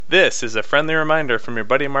This is a friendly reminder from your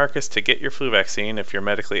buddy Marcus to get your flu vaccine if you're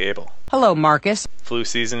medically able. Hello, Marcus. Flu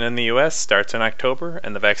season in the U.S. starts in October,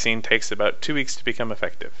 and the vaccine takes about 2 weeks to become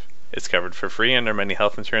effective. It's covered for free under many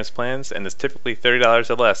health insurance plans, and is typically $30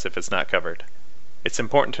 or less if it's not covered. It's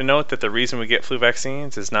important to note that the reason we get flu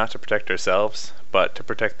vaccines is not to protect ourselves, but to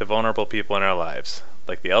protect the vulnerable people in our lives,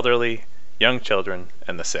 like the elderly, young children,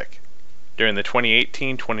 and the sick. During the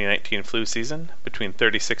 2018-2019 flu season, between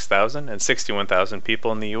 36,000 and 61,000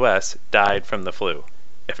 people in the U.S. died from the flu.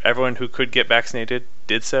 If everyone who could get vaccinated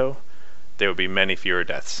did so, there would be many fewer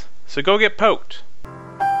deaths. So go get poked!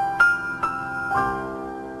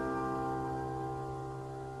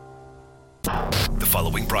 The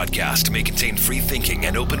following broadcast may contain free thinking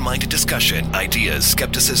and open-minded discussion, ideas,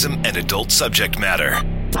 skepticism, and adult subject matter.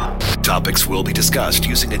 Topics will be discussed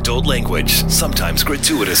using adult language, sometimes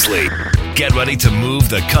gratuitously. Get ready to move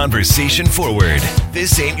the conversation forward.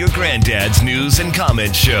 This ain't your granddad's news and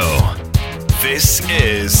comment show. This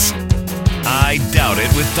is I Doubt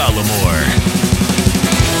It with Dollamore.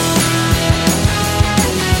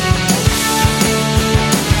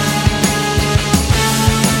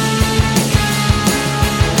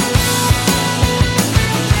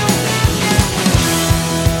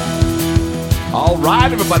 All right,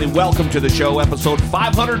 everybody, welcome to the show, episode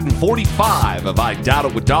 545 of I Doubt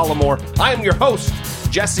It with Dollamore. I am your host,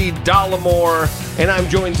 Jesse Dollamore, and I'm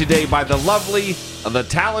joined today by the lovely, the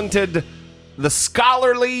talented, the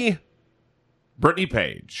scholarly Brittany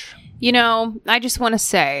Page. You know, I just want to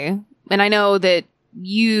say, and I know that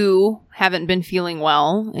you haven't been feeling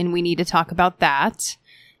well, and we need to talk about that.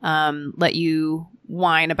 Let you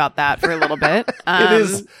whine about that for a little bit.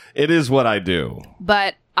 It is what I do.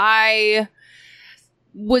 But I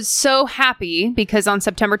was so happy because on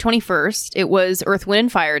September 21st, it was Earth, Wind,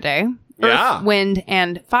 and Fire Day. Yeah. Earth, Wind,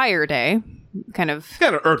 and Fire Day. Kind of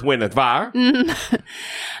Earth, Wind, and Fire.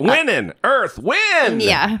 Winning. Earth, Wind.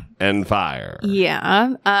 Yeah. And Fire.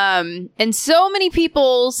 Yeah. And so many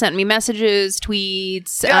people sent me messages,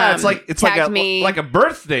 tweets. Yeah, it's like me. like a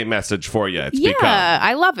birthday message for you. It's yeah, become.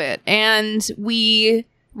 I love it. And we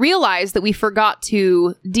realized that we forgot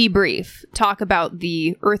to debrief, talk about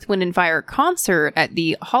the Earth, Wind, and Fire concert at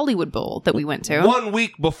the Hollywood Bowl that we went to. 1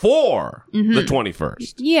 week before the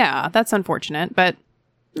 21st. Yeah, that's unfortunate, but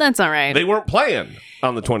that's all right. They weren't playing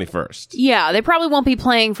on the 21st. Yeah, they probably won't be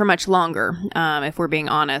playing for much longer, if we're being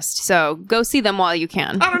honest. So go see them while you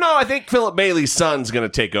can. I don't know. I think Philip Bailey's son's going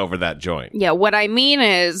to take over that joint. Yeah, what I mean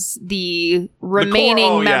is the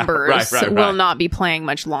remaining members will not be playing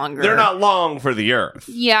much longer. They're not long for the Earth.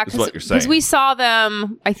 Yeah, because we saw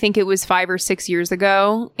them, I think it was 5 or 6 years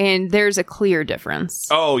ago, and there's a clear difference.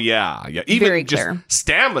 Oh, yeah. Even very just clear.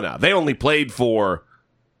 stamina. They only played for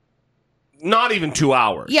not even 2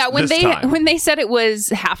 hours. Yeah, when they said it was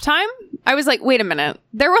halftime, I was like, wait a minute.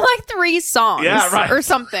 There were like 3 songs or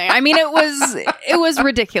something. I mean, it was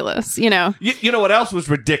ridiculous, you know. You know what else was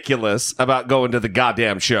ridiculous about going to the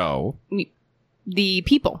goddamn show? The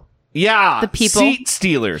people. Yeah, the people. Seat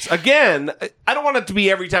stealers. Again, I don't want it to be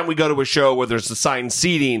every time we go to a show where there's assigned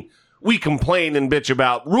seating, we complain and bitch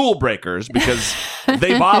about rule breakers because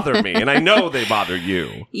they bother me, and I know they bother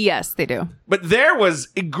you. Yes, they do. But there was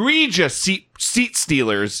egregious seat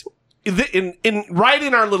stealers in right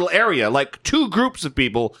in our little area, like 2 groups of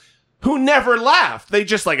people who never laughed. They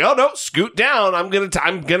just like, oh no, scoot down. I'm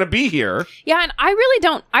gonna be here. Yeah, and I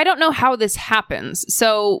don't know how this happens.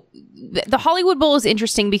 So the Hollywood Bowl is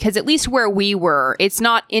interesting because at least where we were, it's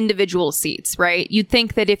not individual seats, right? You'd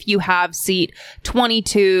think that if you have seat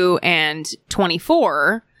 22 and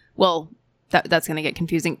 24, well, that's going to get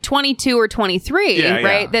confusing. 22 or 23,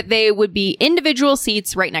 right? Yeah. That they would be individual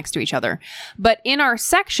seats right next to each other. But in our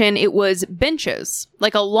section, it was benches,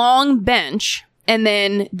 like a long bench. And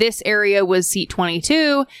then this area was seat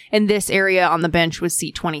 22, and this area on the bench was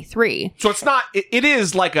seat 23. So it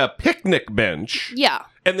is like a picnic bench. Yeah.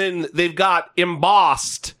 And then they've got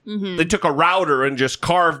embossed. Mm-hmm. They took a router and just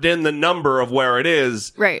carved in the number of where it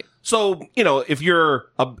is. Right. So, you know, if you're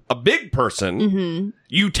a big person,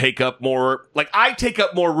 you take up more, like I take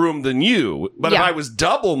up more room than you. But if I was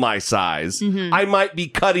double my size, I might be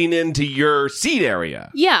cutting into your seat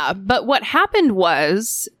area. Yeah. But what happened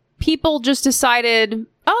was people just decided,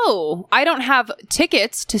 oh, I don't have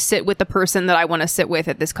tickets to sit with the person that I want to sit with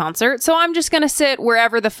at this concert, so I'm just going to sit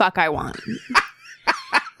wherever the fuck I want.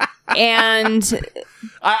 And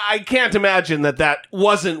I can't imagine that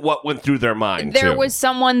wasn't what went through their mind. There was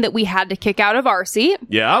someone that we had to kick out of our seat.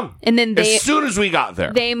 Yeah. And then as soon as we got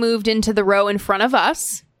there, they moved into the row in front of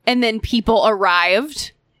us. And then people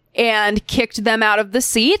arrived and kicked them out of the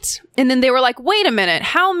seat. And then they were like, wait a minute,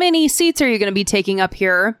 how many seats are you going to be taking up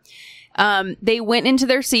here? They went into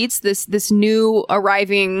their seats, this new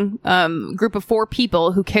arriving group of 4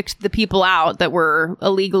 people who kicked the people out that were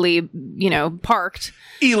illegally, parked.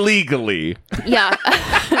 Illegally. Yeah.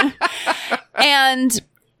 And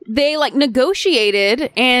they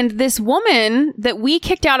negotiated, and this woman that we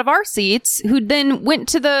kicked out of our seats, who then went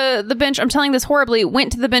to the bench, I'm telling this horribly,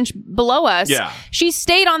 went to the bench below us. Yeah. She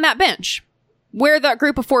stayed on that bench where that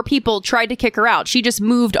group of 4 people tried to kick her out. She just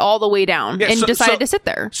moved all the way down and decided to sit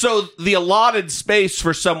there. So the allotted space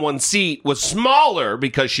for someone's seat was smaller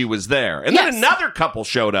because she was there. And then another couple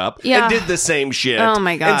showed up and did the same shit. Oh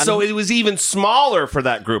my God. And so it was even smaller for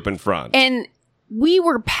that group in front. And we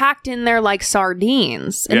were packed in there like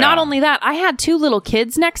sardines. And not only that, I had 2 little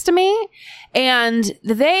kids next to me, and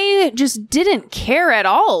they just didn't care at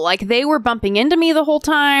all. Like, they were bumping into me the whole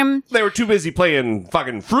time. They were too busy playing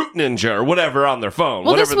fucking Fruit Ninja or whatever on their phone.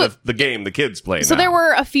 Well, whatever the game the kids play So now. there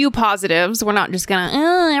were a few positives. We're not just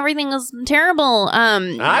gonna, everything was terrible.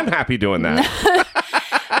 I'm happy doing that.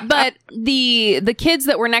 But the kids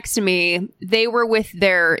that were next to me, they were with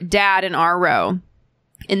their dad in our row.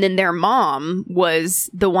 And then their mom was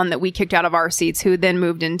the one that we kicked out of our seats, who then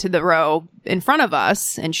moved into the row in front of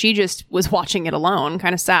us. And she just was watching it alone.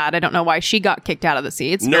 Kind of sad. I don't know why she got kicked out of the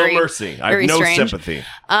seats. No mercy. I have no sympathy.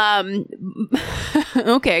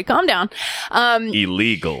 Okay, calm down.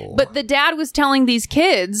 Illegal. But the dad was telling these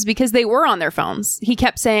kids, because they were on their phones, he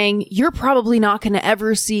kept saying, "You're probably not going to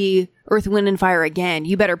ever see Earth, Wind, and Fire again.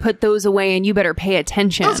 You better put those away and you better pay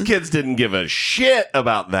attention." Those kids didn't give a shit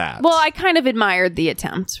about that. Well, I kind of admired the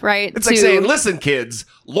attempt, right? It's like saying, listen, kids,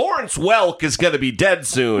 Lawrence Welk is going to be dead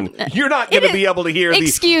soon. You're not going to be able to hear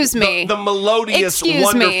the melodious,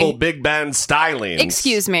 wonderful big band styling.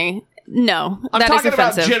 Excuse me. No, I'm that is talking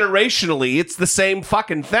about offensive. generationally. It's the same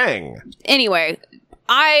fucking thing. Anyway,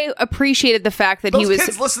 I appreciated the fact that Those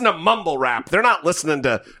kids listen to mumble rap. They're not listening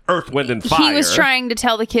to Earth, Wind, and Fire. He was trying to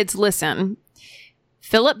tell the kids, listen,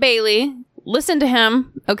 Philip Bailey, listen to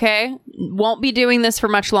him, okay? Won't be doing this for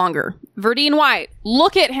much longer. Verdine White,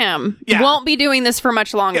 look at him. Yeah. Won't be doing this for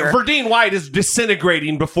much longer. Yeah, Verdine White is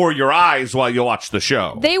disintegrating before your eyes while you watch the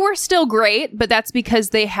show. They were still great, but that's because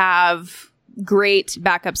they have great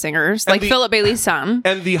backup singers, like Philip Bailey's son.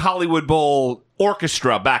 And the Hollywood Bowl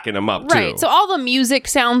orchestra backing them up, too. Right. So all the music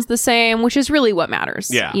sounds the same, which is really what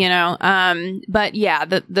matters. Yeah. But yeah,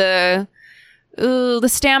 the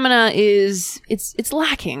stamina it's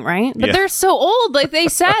lacking, right? But they're so old. Like they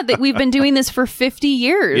said that we've been doing this for 50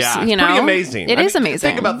 years. Yeah, it's pretty amazing. It is amazing.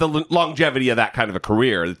 Think about the longevity of that kind of a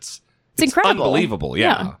career. It's incredible. Unbelievable.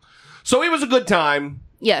 Yeah. So it was a good time.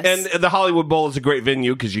 Yes. And the Hollywood Bowl is a great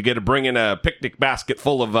venue because you get to bring in a picnic basket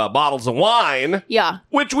full of bottles of wine. Yeah.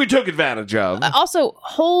 Which we took advantage of. Also,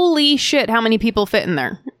 holy shit, how many people fit in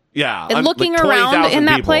there? Yeah. And looking like around in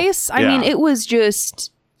that people. place, I mean, it was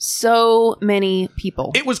just so many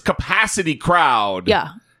people. It was capacity crowd. Yeah.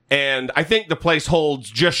 And I think the place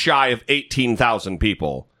holds just shy of 18,000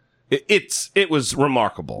 people. It was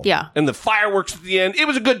remarkable. Yeah. And the fireworks at the end, it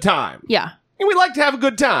was a good time. Yeah. And we like to have a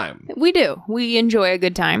good time. We do. We enjoy a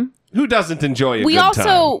good time. Who doesn't enjoy a good time? We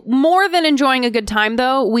also, more than enjoying a good time,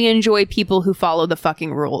 though, we enjoy people who follow the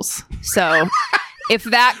fucking rules. So if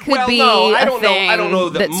that could be I don't know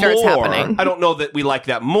that starts happening. I don't know that we like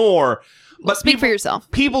that more. But speak for yourself.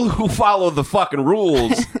 People who follow the fucking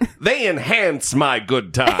rules, they enhance my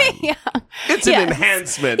good time. Yeah. It's an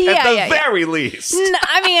enhancement at the very least.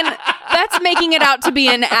 I mean, that's making it out to be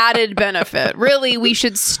an added benefit. Really, we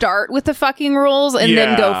should start with the fucking rules and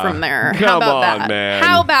then go from there. How about that? Man.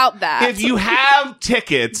 How about that? If you have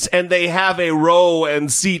tickets and they have a row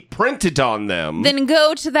and seat printed on them, then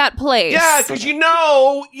go to that place. Yeah, because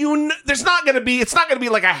there's not going to be. It's not going to be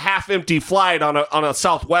like a half-empty flight on a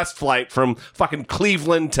Southwest flight from fucking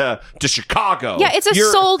Cleveland to Chicago. Yeah, it's a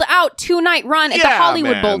sold-out 2-night run at the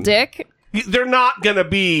Hollywood Bowl, Dick. They're not going to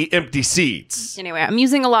be empty seats. Anyway, I'm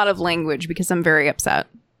using a lot of language because I'm very upset.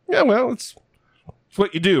 Yeah, well, it's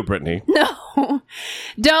what you do, Brittany. No,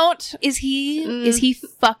 don't. Is he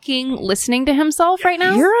fucking listening to himself right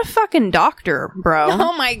now? You're a fucking doctor, bro.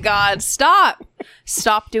 Oh my God, stop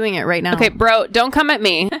doing it right now. Okay, bro, don't come at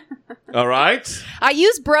me. All right. I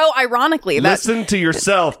use bro ironically. Listen to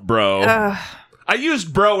yourself, bro. I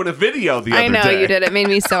used bro in a video the other day. I know you did. It made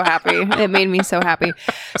me so happy.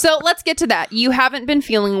 So let's get to that. You haven't been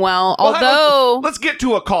feeling well, although... Let's get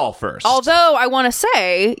to a call first. Although I want to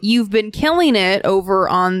say you've been killing it over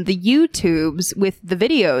on the YouTubes with the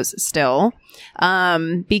videos still.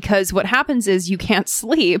 Because what happens is you can't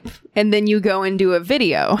sleep and then you go and do a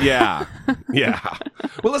video. Yeah.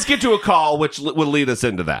 Well, let's get to a call which will lead us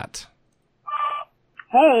into that.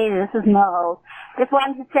 Hey, this is Mo. just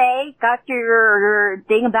wanted to say, got your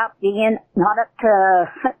thing about being not up to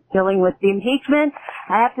dealing with the impeachment.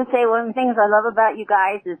 I have to say, one of the things I love about you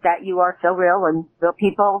guys is that you are so real, and real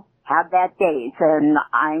people have bad days. And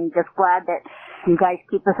I'm just glad that you guys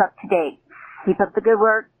keep us up to date. Keep up the good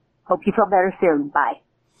work. Hope you feel better soon. Bye.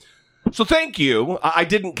 So thank you. I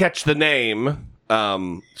didn't catch the name,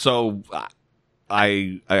 so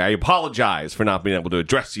I apologize for not being able to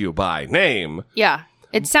address you by name. Yeah.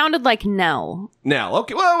 It sounded like Nell. Nell.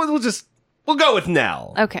 Okay, well, we'll go with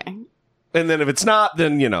Nell. Okay. And then if it's not,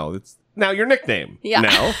 then, it's now your nickname. Yeah.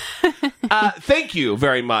 Nell. Thank you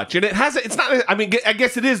very much. And it's not, I mean, I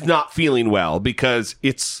guess it is not feeling well because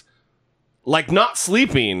it's like not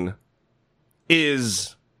sleeping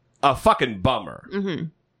is a fucking bummer. Mm-hmm.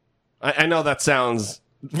 I know that sounds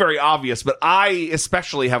very obvious, but I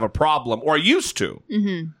especially have a problem, or I used to.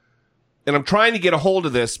 Mm-hmm. And I'm trying to get a hold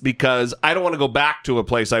of this because I don't want to go back to a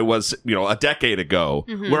place I was, a decade ago,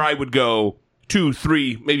 where I would go 2,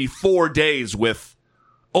 3, maybe 4 days with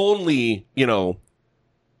only, a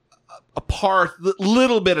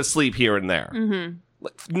little bit of sleep here and there. Mm-hmm.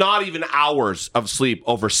 Like, not even hours of sleep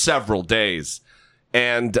over several days.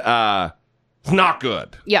 And it's not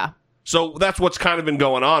good. Yeah. So that's what's kind of been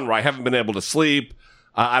going on, where I haven't been able to sleep.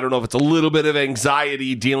 I don't know if it's a little bit of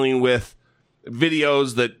anxiety dealing with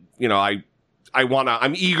videos that,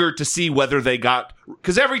 I'm eager to see whether they got,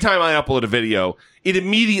 because every time I upload a video, it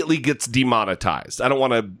immediately gets demonetized. I don't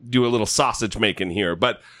want to do a little sausage making here,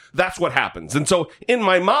 but that's what happens. And so in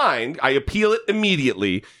my mind, I appeal it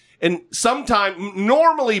immediately. And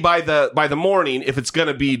normally by the morning, if it's going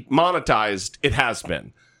to be monetized, it has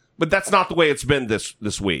been. But that's not the way it's been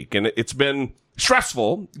this week. And it's been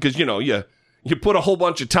stressful because, you put a whole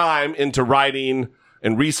bunch of time into writing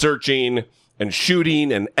and researching and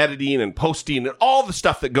shooting and editing and posting and all the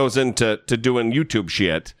stuff that goes into doing YouTube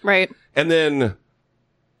shit. Right. And then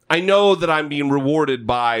I know that I'm being rewarded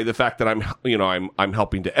by the fact that I'm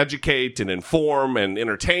helping to educate and inform and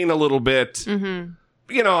entertain a little bit. Mm-hmm.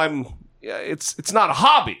 It's not a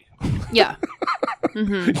hobby. Yeah.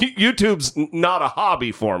 Mm-hmm. YouTube's not a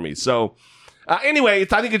hobby for me. So anyway,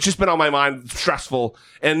 I think it's just been on my mind, stressful,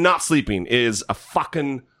 and not sleeping is a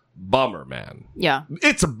fucking bummer, man. Yeah.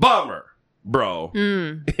 It's a bummer, bro.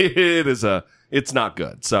 Mm. It's not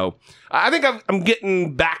good. So I think I'm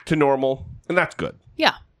getting back to normal, and that's good.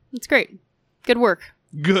 Yeah, it's great. Good work.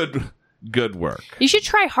 Good work. You should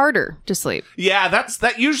try harder to sleep. Yeah,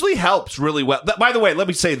 that usually helps really well. By the way, let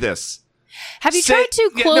me say this. Have you tried to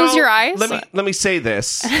close your eyes? Let me say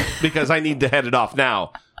this because I need to head it off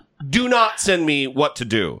now. Do not send me what to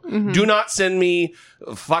do. Mm-hmm. Do not send me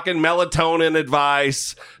fucking melatonin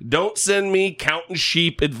advice. Don't send me counting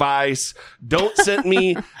sheep advice. Don't send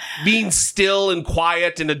me being still and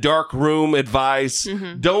quiet in a dark room advice.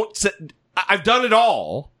 Mm-hmm. I've done it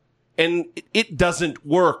all, and it doesn't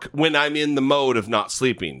work when I'm in the mode of not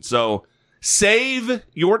sleeping. So save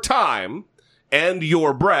your time and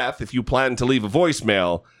your breath if you plan to leave a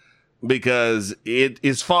voicemail, because it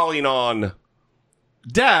is falling on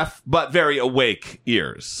deaf but very awake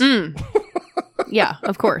ears. Mm. Yeah,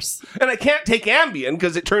 of course. And I can't take Ambien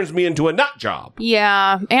because it turns me into a nut job.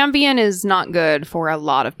 Yeah, Ambien is not good for a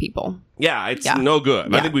lot of people. Yeah, it's no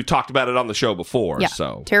good. Yeah. I think we've talked about it on the show before. Yeah,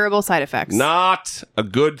 so terrible side effects. Not a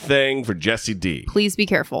good thing for Jesse D. Please be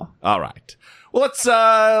careful. All right. Well, let's do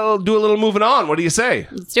a little moving on. What do you say?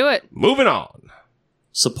 Let's do it. Moving on.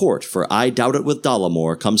 Support for I Doubt It with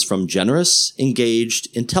Dollamore comes from generous,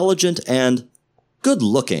 engaged, intelligent, and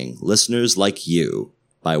good-looking listeners like you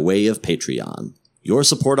by way of Patreon. Your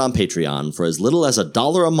support on Patreon for as little as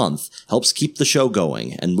 $1 a month helps keep the show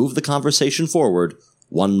going and move the conversation forward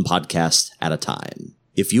one podcast at a time.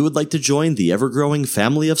 If you would like to join the ever-growing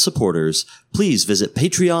family of supporters, please visit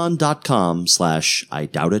patreon.com/I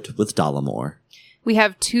Doubt It with Dollamore. We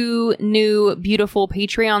have 2 new beautiful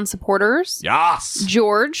Patreon supporters. Yes.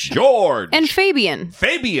 George. And Fabian.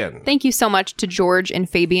 Thank you so much to George and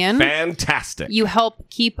Fabian. Fantastic. You help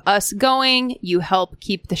keep us going. You help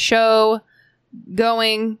keep the show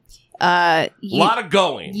going. A lot of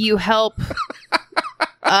going. You help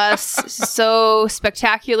us so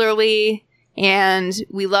spectacularly, and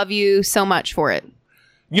we love you so much for it.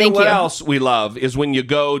 You know what else we love is when you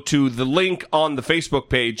go to the link on the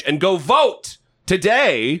Facebook page and go vote.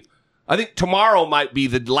 Today, I think tomorrow might be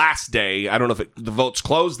the last day. I don't know if the votes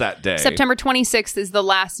close that day. September 26th is the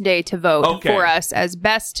last day to vote for us as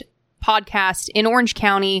best podcast in Orange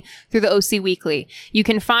County through the OC Weekly. You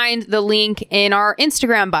can find the link in our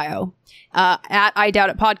Instagram bio. at I Doubt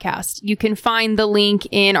It Podcast. You can find the link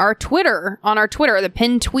in our Twitter, the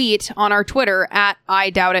pinned tweet on our Twitter at I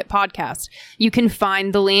Doubt It Podcast. You can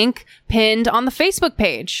find the link pinned on the Facebook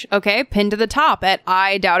page, okay? Pinned to the top at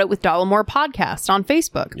I Doubt It with Dollamore Podcast on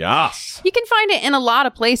Facebook. Yes. You can find it in a lot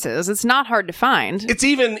of places. It's not hard to find. It's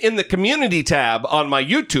even in the community tab on my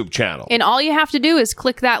YouTube channel. And all you have to do is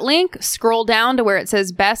click that link, scroll down to where it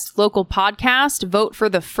says Best Local Podcast, vote for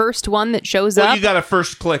the first one that shows up. Well, you got to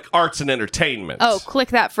first click Arts and Entertainment. Oh, click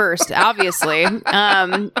that first, obviously.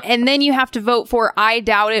 And then you have to vote for I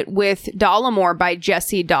Doubt It with Dollamore by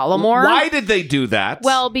Jesse Dollamore. Why did they do that?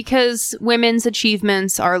 Well, because women's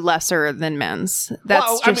achievements are lesser than men's.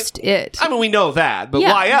 That's it. I mean, we know that, but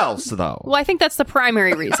Yeah. why else, though? Well, I think that's the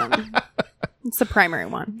primary reason. It's the primary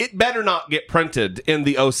one. It better not get printed in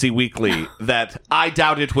the OC Weekly that I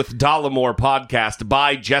Doubt It with Dollamore podcast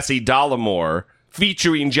by Jesse Dollamore,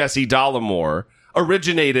 featuring Jesse Dollamore,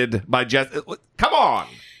 originated by Jesse. Come on.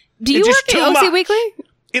 Do you It's work just at too OC much. Weekly?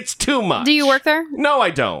 It's too much. Do you work there? No, I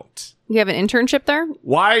don't. You have an internship there?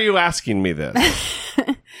 Why are you asking me this?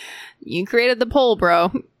 You created the poll,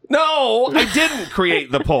 bro. No, I didn't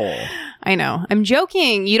create the poll. I know. I'm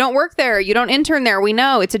joking. You don't work there. You don't intern there. We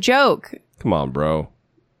know. It's a joke. Come on, bro.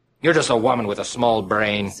 You're just a woman with a small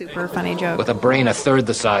brain, Super funny joke. with a brain a third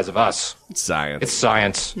the size of us. It's science. It's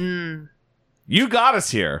science. You got us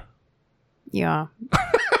here. Yeah.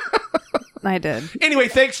 I did. Anyway,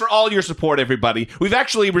 thanks for all your support, everybody. We've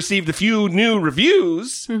actually received a few new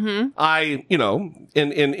reviews. In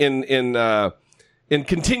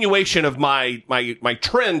continuation of my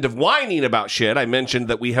trend of whining about shit, I mentioned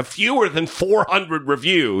that we have fewer than 400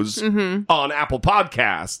 reviews on Apple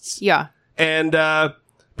Podcasts. Yeah. And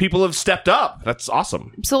people have stepped up. That's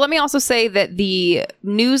awesome. So let me also say that the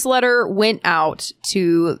newsletter went out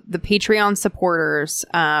to the Patreon supporters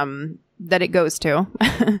that it goes to.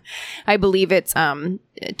 I believe it's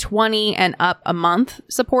 20 and up a month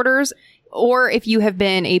supporters, or if you have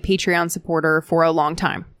been a Patreon supporter for a long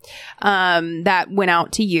time. That went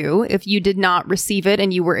out to you. If you did not receive it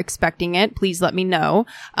and you were expecting it, please let me know.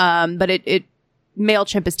 But it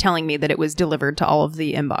MailChimp is telling me that it was delivered to all of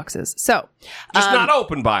the inboxes. So, Just not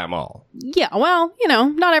opened by them all. yeah, well,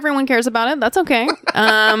 not everyone cares about it. That's okay.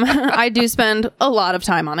 I do spend a lot of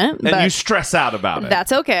time on it. And but you stress out about it.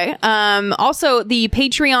 that's okay. Also, the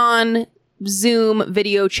Patreon Zoom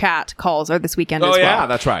video chat calls are this weekend as well. Oh, yeah,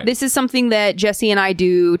 that's right. This is something that Jesse and I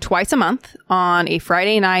do twice a month on a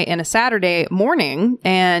Friday night and a Saturday morning.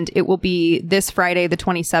 And it will be this Friday, the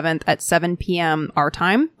 27th at 7 p.m. our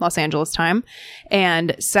time, Los Angeles time,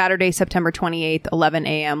 and Saturday, September 28th, 11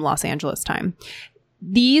 a.m. Los Angeles time.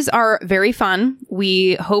 These are very fun.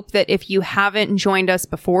 We hope that if you haven't joined us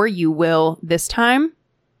before, you will this time.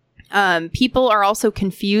 People are also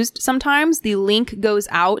confused sometimes. The link goes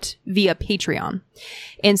out via Patreon.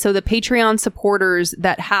 And so the Patreon supporters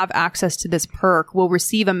that have access to this perk will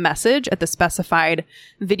receive a message at the specified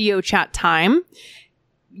video chat time.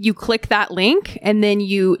 You click that link and then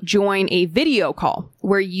you join a video call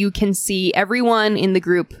where you can see everyone in the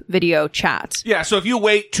group video chat. Yeah, so if you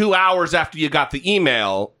wait 2 hours after you got the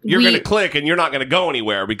email, you're going to click and you're not going to go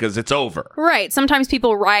anywhere because it's over. Right. Sometimes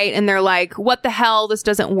people write and they're like, what the hell? This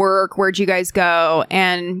doesn't work. Where'd you guys go?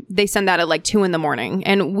 And they send that at like 2 a.m.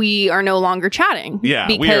 and we are no longer chatting. Yeah,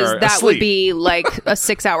 we because are that asleep. would be like a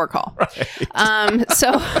 6-hour call. Right. So,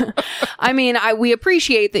 I mean, we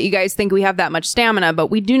appreciate that you guys think we have that much stamina, but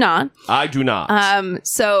we do not. I do not.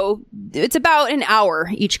 So it's about an hour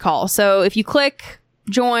each call. So if you click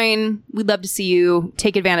join, we'd love to see you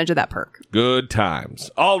take advantage of that perk. Good times.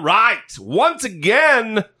 All right. Once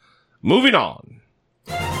again, moving on.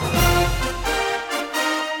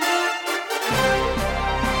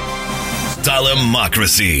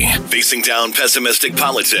 Dollamocracy. Facing down pessimistic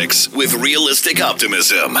politics with realistic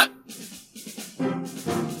optimism.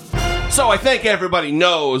 So I think everybody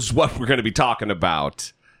knows what we're going to be talking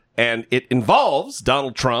about. And it involves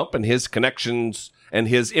Donald Trump and his connections and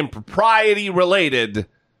his impropriety related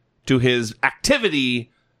to his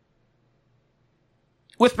activity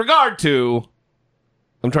with regard to,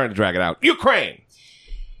 I'm trying to drag it out, Ukraine.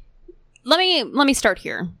 Let me start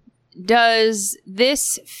here. Does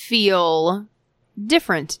this feel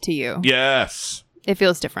different to you? Yes. It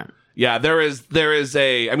feels different. Yeah, there is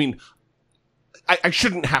I mean, I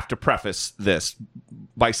shouldn't have to preface this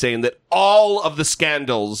by saying that all of the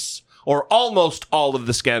scandals, or almost all of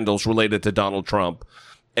the scandals related to Donald Trump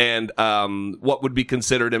and what would be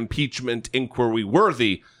considered impeachment inquiry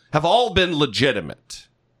worthy, have all been legitimate,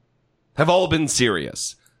 have all been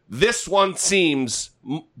serious. This one seems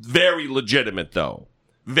very legitimate, though.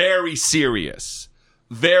 Very serious.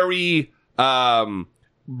 Very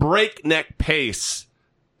breakneck pace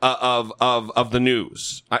of the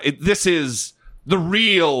news. This is the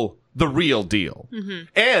real deal. Mm-hmm.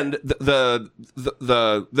 And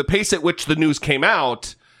the pace at which the news came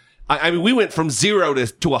out, I mean, we went from 0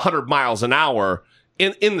 to 100 miles an hour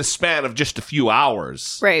in the span of just a few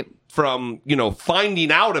hours. Right. From,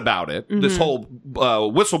 finding out about it, this whole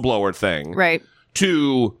whistleblower thing. Right.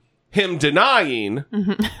 To him denying,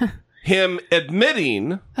 him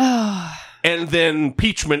admitting, and then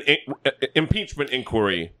impeachment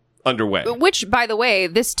inquiry underway. Which, by the way,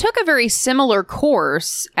 this took a very similar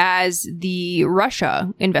course as the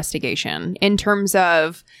Russia investigation in terms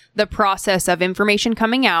of the process of information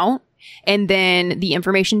coming out and then the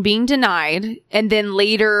information being denied and then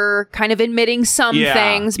later kind of admitting some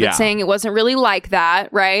things but saying it wasn't really like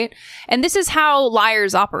that, right? And this is how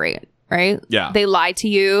liars operate. Right? Yeah. They lie to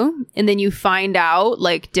you and then you find out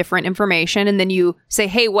like different information and then you say,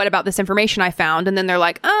 hey, what about this information I found? And then they're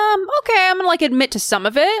like, okay, I'm gonna like admit to some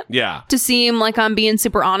of it. Yeah. To seem like I'm being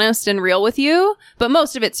super honest and real with you. But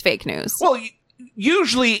most of it's fake news. Well,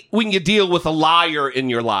 usually when you deal with a liar in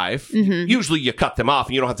your life, usually you cut them off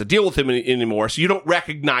and you don't have to deal with them anymore. So you don't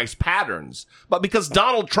recognize patterns. But because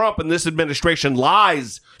Donald Trump and this administration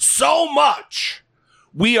lies so much,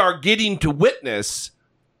 we are getting to witness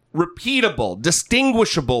repeatable,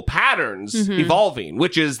 distinguishable patterns evolving,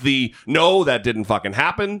 which is the, no, that didn't fucking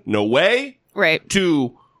happen. No way. Right.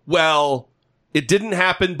 To, well, it didn't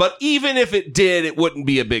happen, but even if it did, it wouldn't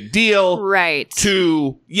be a big deal. Right.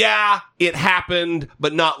 To, yeah, it happened,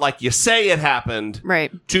 but not like you say it happened.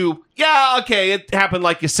 Right. To, yeah, okay, it happened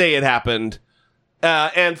like you say it happened.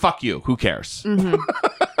 And fuck you. Who cares?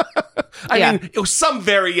 I mean, it was some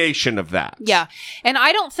variation of that. Yeah. And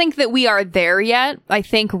I don't think that we are there yet. I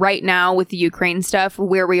think right now with the Ukraine stuff,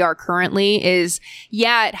 where we are currently is,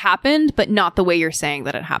 yeah, it happened, but not the way you're saying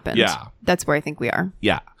that it happened. Yeah. That's where I think we are.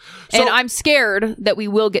 Yeah. And I'm scared that we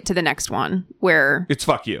will get to the next one where it's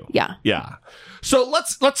fuck you. Yeah. Yeah. So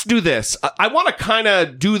let's do this. I want to kind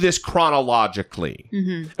of do this chronologically.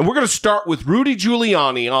 And we're going to start with Rudy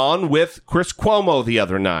Giuliani on with Chris Cuomo the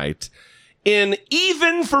other night. In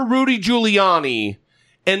even for Rudy Giuliani,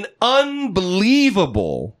 an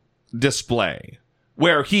unbelievable display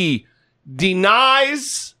where he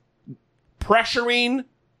denies pressuring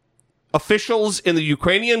officials in the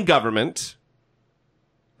Ukrainian government,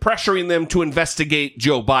 pressuring them to investigate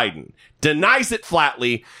Joe Biden, denies it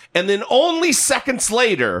flatly, and then only seconds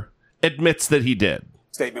later admits that he did.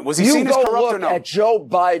 Statement. Was he seen as corrupt or no? You go look at Joe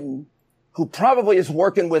Biden, who probably is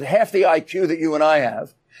working with half the IQ that you and I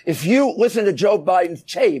have. If you listen to Joe Biden's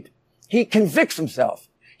tape, he convicts himself.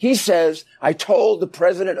 He says, I told the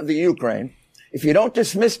president of the Ukraine, if you don't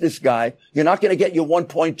dismiss this guy, you're not going to get your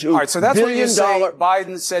 $1.2 All right, so that's what you say billion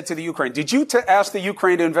Biden said to the Ukraine. Did you ask the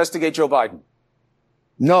Ukraine to investigate Joe Biden?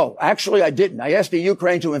 No, actually, I didn't. I asked the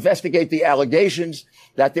Ukraine to investigate the allegations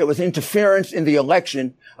that there was interference in the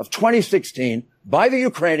election of 2016 by the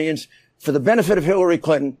Ukrainians for the benefit of Hillary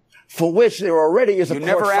Clinton, for which there already is a court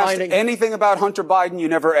finding. You never asked anything about Hunter Biden. You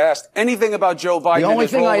never asked anything about Joe Biden. The only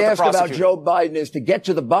thing I asked about Joe Biden is to get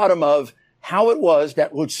to the bottom of how it was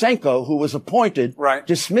that Lutsenko, who was appointed,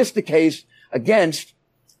 dismissed the case against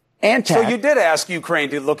Antak. So you did ask Ukraine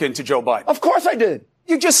to look into Joe Biden? Of course I did.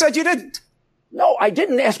 You just said you didn't. No, I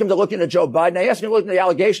didn't ask him to look into Joe Biden. I asked him to look into the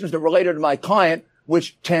allegations that related to my client,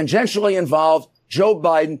 which tangentially involved Joe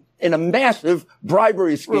Biden in a massive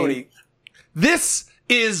bribery scheme. Rudy, this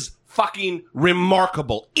is fucking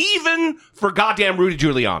remarkable, even for goddamn Rudy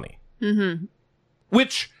Giuliani.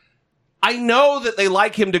 Which I know that they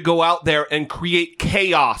like him to go out there and create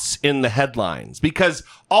chaos in the headlines because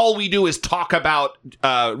all we do is talk about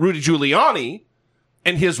Rudy Giuliani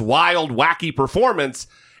and his wild, wacky performance,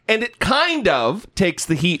 and it kind of takes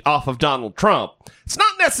the heat off of Donald Trump. It's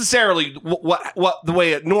not necessarily what the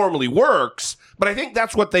way it normally works, but I think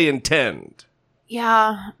that's what they intend.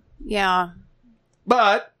 Yeah.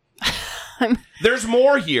 But there's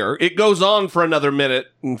more here. It goes on for another minute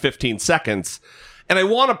and 15 seconds. And I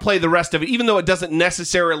want to play the rest of it, even though it doesn't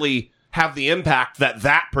necessarily have the impact that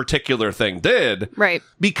that particular thing did. Right.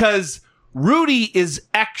 Because Rudy is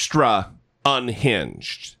extra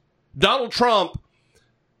unhinged. Donald Trump,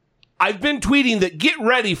 I've been tweeting that get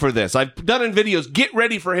ready for this. I've done in videos, get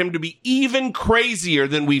ready for him to be even crazier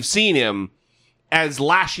than we've seen him as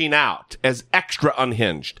lashing out, as extra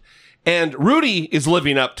unhinged. And Rudy is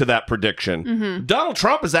living up to that prediction. Donald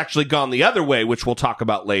Trump has actually gone the other way, which we'll talk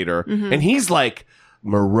about later. And he's like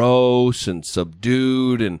morose and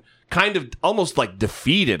subdued and kind of almost like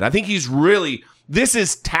defeated. I think he's really, this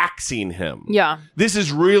is taxing him. Yeah. This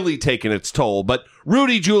is really taking its toll. But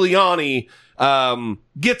Rudy Giuliani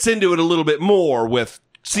gets into it a little bit more with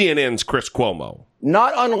CNN's Chris Cuomo.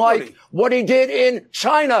 Not unlike Rudy. what he did in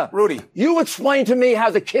China. Rudy. You explain to me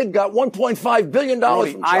how the kid got $1.5 billion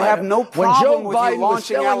Rudy, from China. I have no when problem Joe with Biden you was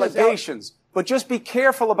launching selling his allegations, but just be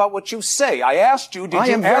careful about what you say. I asked you, did I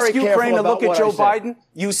you am very ask Ukraine careful to look about at Joe what I said. Biden?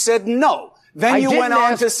 You said no. Then I you went didn't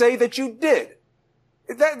on ask- to say that you did.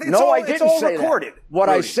 I didn't say recorded. that. What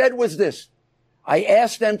I Rudy. said was this. I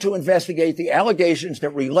asked them to investigate the allegations that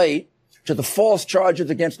relate to the false charges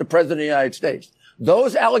against the President of the United States.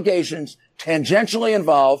 Those allegations tangentially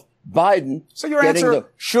involve Biden. So your getting answer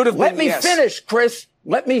should have been Let me yes. finish, Chris.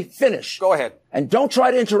 Let me finish. Go ahead. And don't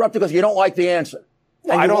try to interrupt because you don't like the answer.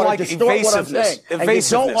 Well, and I you don't want like to distort what I'm evasiveness. saying. And you Evasiveness.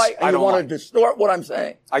 don't like, and I you don't want like. to distort what I'm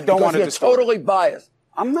saying. I don't want to you're distort. totally biased.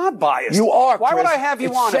 I'm not biased. You are, Why would Chris. I have you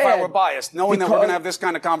It's on if I sad were biased, knowing that we're going because- to have this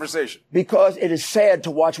kind of conversation? Because it is sad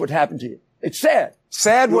to watch what happened to you. It's sad.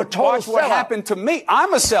 Sad You're a would total watch what sellout. happened to me.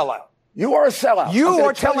 I'm a sellout. You are a sellout. You I'm gonna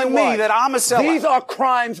are tell telling you me why. that I'm a sellout. These are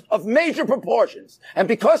crimes of major proportions. And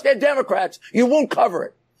because they're Democrats, you won't cover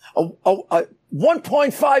it. A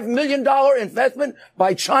 $1.5 million investment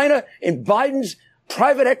by China in Biden's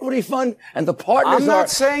private equity fund, and the partners I'm not are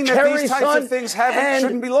saying that Kerry's these types son of things and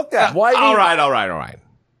shouldn't be looked at. Whitey. All right.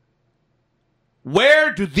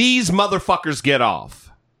 Where do these motherfuckers get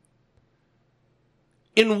off?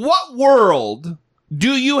 In what world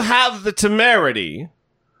do you have the temerity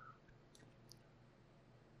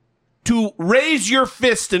to raise your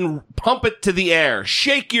fist and pump it to the air,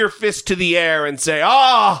 shake your fist to the air and say,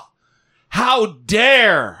 how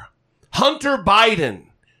dare Hunter Biden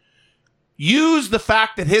use the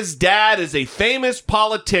fact that his dad is a famous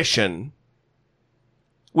politician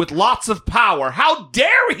with lots of power. How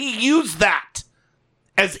dare he use that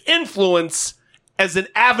as influence as an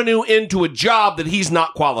avenue into a job that he's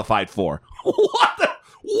not qualified for?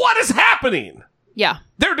 What is happening? Yeah.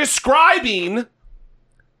 They're describing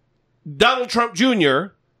Donald Trump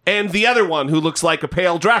Jr. and the other one who looks like a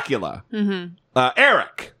pale Dracula. Mm-hmm.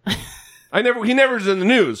 Eric. He never was in the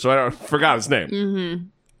news, so I forgot his name. Mm-hmm.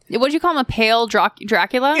 What did you call him? A pale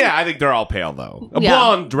Dracula? Yeah, I think they're all pale, though. A Yeah.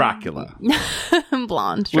 blonde Dracula.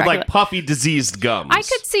 Blonde With, Dracula. like, puffy, diseased gums. I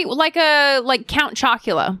could see, like Count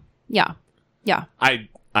Chocula. Yeah. I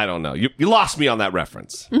don't know. You lost me on that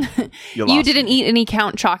reference. You didn't eat any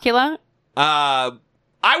Count Chocula? I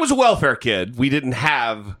was a welfare kid. We didn't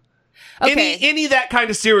have... Okay. Any that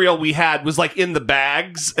kind of cereal we had was like in the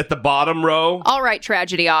bags at the bottom row. All right,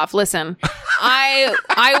 tragedy off. Listen,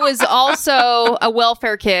 I was also a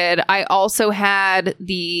welfare kid. I also had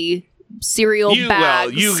the cereal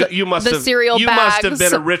bags. Well, you must the have cereal you bags. must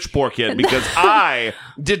have been a rich poor kid because I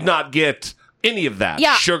did not get any of that.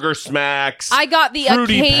 Yeah. Sugar Smacks. I got the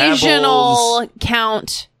Fruity occasional Pebbles.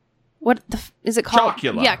 Count. What is it called?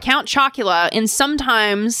 Chocula. Yeah, Count Chocula. And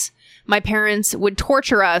sometimes my parents would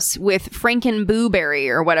torture us with Franken-Blueberry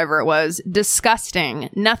or whatever it was. Disgusting.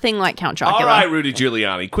 Nothing like Count Chocula. All right, Rudy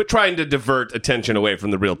Giuliani, quit trying to divert attention away from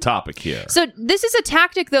the real topic here. So this is a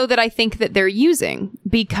tactic, though, that I think that they're using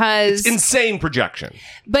because... It's insane projection.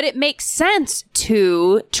 But it makes sense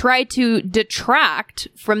to try to detract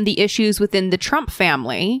from the issues within the Trump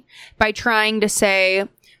family by trying to say,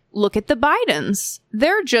 look at the Bidens.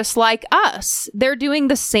 They're just like us. They're doing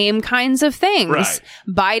the same kinds of things. Right.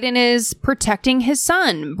 Biden is protecting his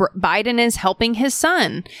son. Biden is helping his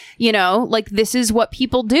son. You know, like this is what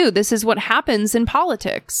people do. This is what happens in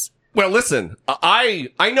politics. Well, listen, I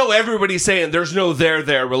know everybody's saying there's no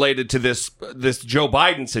there related to this Joe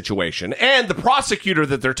Biden situation. And the prosecutor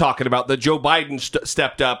that they're talking about, that Joe Biden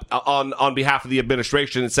stepped up on behalf of the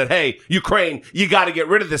administration and said, hey, Ukraine, you got to get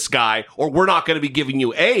rid of this guy or we're not going to be giving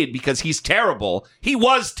you aid because he's terrible. He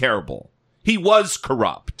was terrible. He was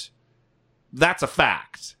corrupt. That's a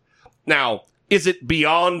fact. Now, is it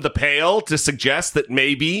beyond the pale to suggest that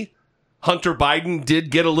maybe Hunter Biden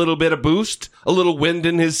did get a little bit of boost, a little wind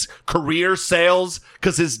in his career sails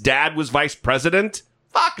because his dad was vice president?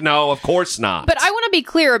 Fuck no, of course not. But I want to be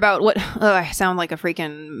clear about what... I sound like a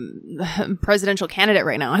freaking presidential candidate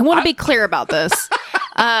right now. I want to be clear about this.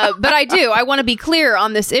 But I do. I want to be clear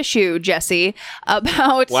on this issue, Jesse,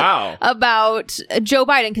 about Joe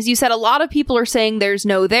Biden, because you said a lot of people are saying there's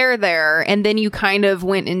no there, and then you kind of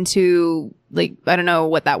went into, like, I don't know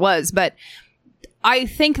what that was, but I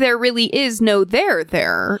think there really is no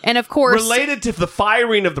there. And of course... Related to the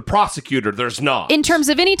firing of the prosecutor, there's not. In terms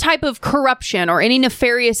of any type of corruption or any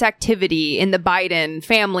nefarious activity in the Biden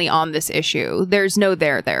family on this issue, there's no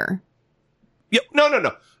there. Yeah,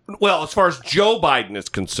 no. Well, as far as Joe Biden is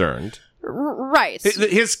concerned... Right.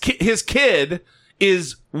 His kid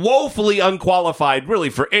is woefully unqualified really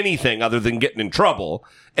for anything other than getting in trouble,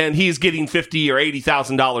 and he's getting $50,000 or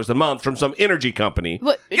 $80,000 a month from some energy company.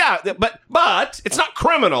 Yeah, but it's not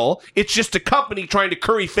criminal. It's just a company trying to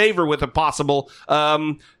curry favor with a possible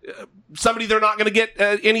somebody they're not going to get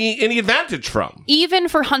any advantage from. Even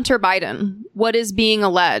for Hunter Biden, what is being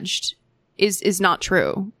alleged is not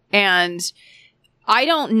true. And I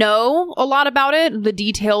don't know a lot about it. The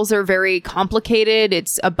details are very complicated.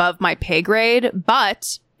 It's above my pay grade,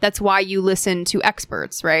 but that's why you listen to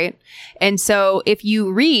experts, right? And so if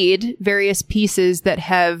you read various pieces that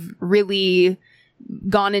have really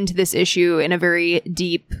gone into this issue in a very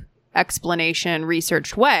deep explanation,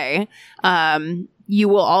 researched way, you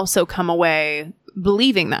will also come away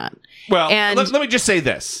believing that. Well, and let me just say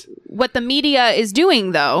this. What the media is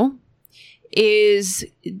doing, though, is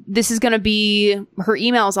this is going to be her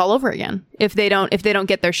emails all over again if they don't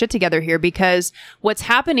get their shit together here, because what's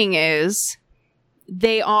happening is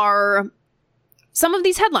they are some of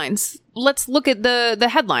these headlines. Let's look at the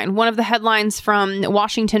headline. One of the headlines from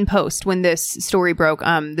Washington Post when this story broke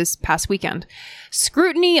this past weekend.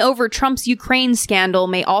 Scrutiny over Trump's Ukraine scandal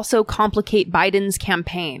may also complicate Biden's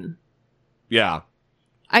campaign. Yeah.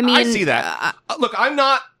 I mean, I see that. Look, I'm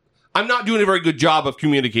not doing a very good job of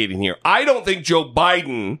communicating here. I don't think Joe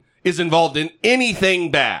Biden is involved in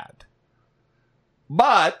anything bad.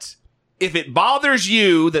 But if it bothers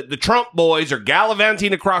you that the Trump boys are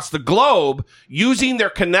gallivanting across the globe using their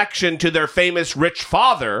connection to their famous rich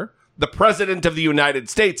father, the president of the United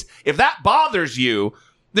States, if that bothers you,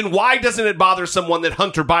 then why doesn't it bother someone that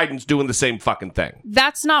Hunter Biden's doing the same fucking thing?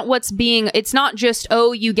 That's not it's not just,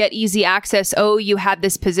 oh, you get easy access. Oh, you had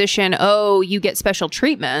this position. Oh, you get special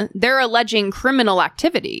treatment. They're alleging criminal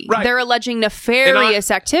activity. Right. They're alleging nefarious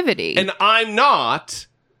activity. And I'm not.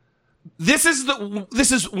 This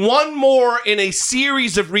is one more in a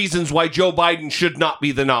series of reasons why Joe Biden should not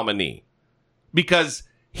be the nominee. Because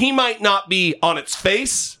he might not be on its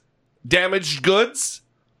face damaged goods,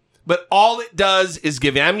 but all it does is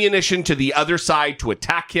give ammunition to the other side to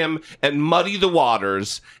attack him and muddy the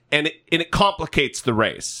waters, and it complicates the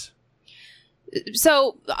race.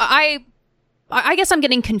 So I guess I'm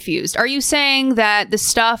getting confused. Are you saying that the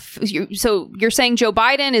stuff... So you're saying Joe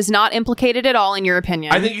Biden is not implicated at all, in your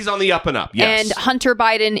opinion? I think he's on the up and up, yes. And Hunter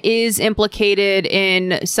Biden is implicated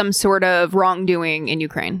in some sort of wrongdoing in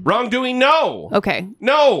Ukraine? Wrongdoing? No. Okay.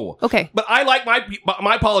 No. Okay. But I like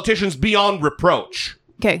my politicians beyond reproach.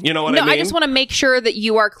 Okay. You know what I mean? No, I just want to make sure that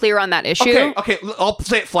you are clear on that issue. Okay. I'll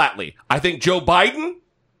say it flatly. I think Joe Biden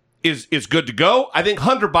is good to go. I think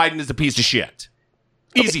Hunter Biden is a piece of shit.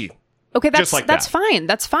 Easy. Okay, that's fine.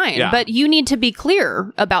 That's fine. Yeah. But you need to be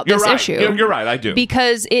clear about this issue. You're right. I do.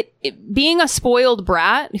 Because being a spoiled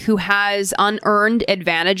brat who has unearned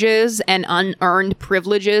advantages and unearned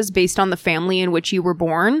privileges based on the family in which you were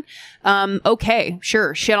born, okay,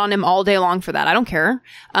 sure, shit on him all day long for that. I don't care.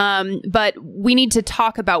 But we need to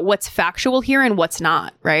talk about what's factual here and what's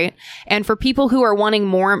not, right? And for people who are wanting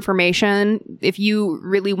more information, if you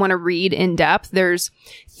really want to read in depth, there's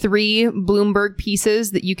 3 Bloomberg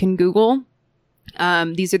pieces that you can Google.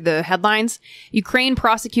 These are the headlines. Ukraine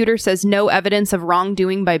prosecutor says no evidence of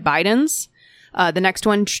wrongdoing by Biden's. The next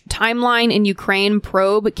one, timeline in Ukraine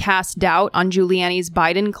probe casts doubt on Giuliani's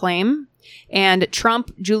Biden claim. And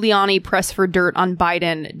Trump, Giuliani press for dirt on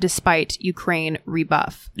Biden despite Ukraine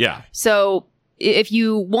rebuff. Yeah. So if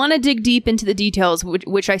you want to dig deep into the details,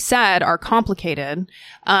 which I said are complicated,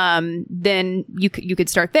 then you could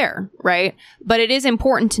start there, right? But it is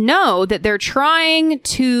important to know that they're trying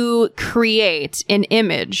to create an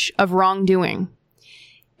image of wrongdoing.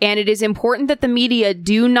 And it is important that the media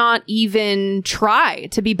do not even try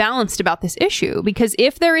to be balanced about this issue, because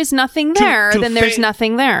if there is nothing there, then there's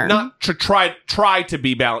nothing there. Not to try to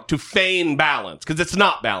be balanced, to feign balance, because it's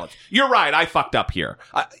not balanced. You're right. I fucked up here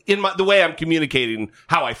in the way I'm communicating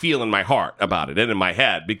how I feel in my heart about it and in my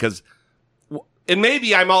head, because, and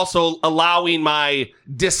maybe I'm also allowing my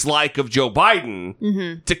dislike of Joe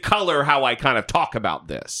Biden to color how I kind of talk about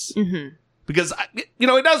this. Mm-hmm. Because,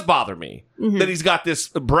 it does bother me that he's got this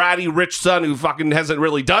bratty rich son who fucking hasn't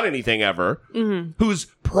really done anything ever, who's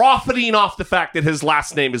profiting off the fact that his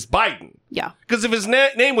last name is Biden. Yeah. Because if his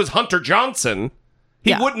name was Hunter Johnson,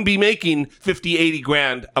 he wouldn't be making 50, 80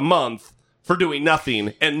 grand a month for doing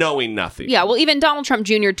nothing and knowing nothing. Yeah, well, even Donald Trump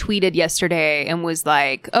Jr. tweeted yesterday and was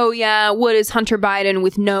like, oh yeah, what is Hunter Biden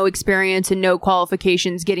with no experience and no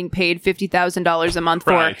qualifications getting paid $50,000 a month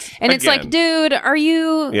for? Right. And it's like, dude, are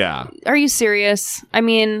you serious? I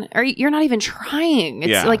mean, you're not even trying.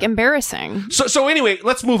 It's like embarrassing. So anyway,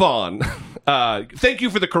 let's move on. Thank you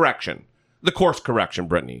for the correction. The course correction,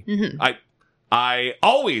 Brittany. Mm-hmm. I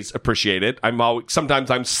always appreciate it. Sometimes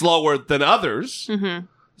I'm slower than others. Mm-hmm.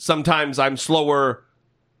 Sometimes I'm slower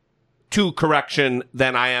to correction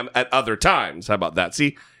than I am at other times. How about that?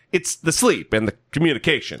 See, it's the sleep and the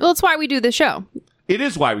communication. Well, that's why we do the show. It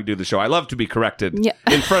is why we do the show. I love to be corrected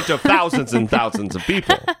in front of thousands and thousands of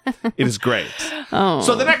people. It is great. Oh.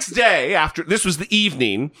 So the next day, after this was the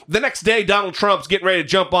evening, the next day, Donald Trump's getting ready to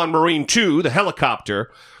jump on Marine 2, the helicopter,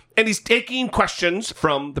 and he's taking questions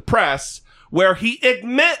from the press where he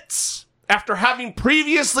admits, after having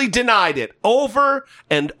previously denied it over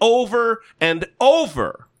and over and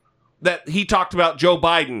over, that he talked about Joe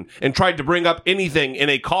Biden and tried to bring up anything in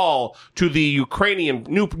a call to the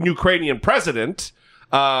new Ukrainian president.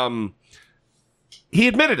 He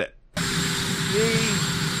admitted it. The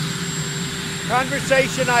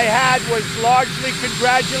conversation I had was largely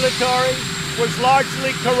congratulatory, was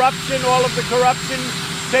largely corruption, all of the corruption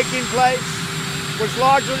taking place, was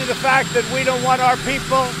largely the fact that we don't want our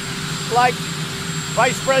people, like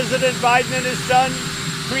Vice President Biden and his son,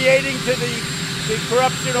 creating to the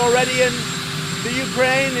corruption already in the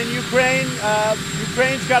Ukraine. In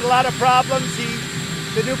Ukraine's got a lot of problems.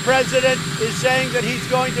 The new president is saying that he's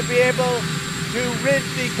going to be able to rid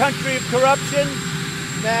the country of corruption.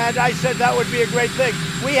 And I said that would be a great thing.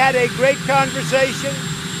 We had a great conversation.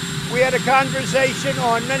 We had a conversation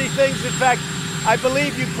on many things. In fact, I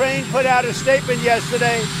believe Ukraine put out a statement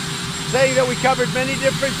yesterday saying that we covered many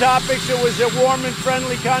different topics. It was a warm and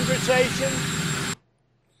friendly conversation.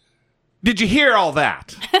 Did you hear all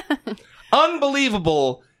that?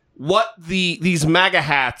 Unbelievable what these MAGA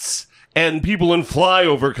hats and people in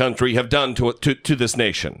flyover country have done to this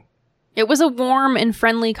nation. It was a warm and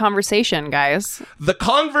friendly conversation, guys. The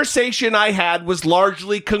conversation I had was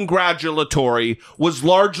largely congratulatory, was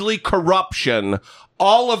largely corruption,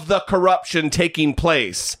 all of the corruption taking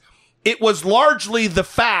place. It was largely the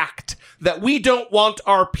fact that we don't want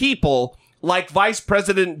our people, like Vice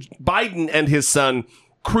President Biden and his son,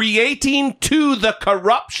 creating to the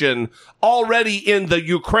corruption already in the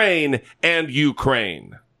Ukraine and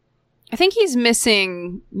Ukraine. I think he's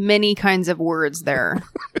missing many kinds of words there.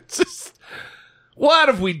 It's just, what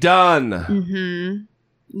have we done?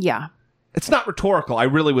 Mm-hmm. Yeah. It's not rhetorical. I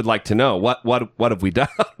really would like to know what have we done?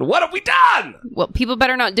 What have we done? Well, people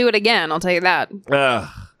better not do it again. I'll tell you that.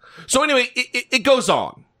 So anyway, it goes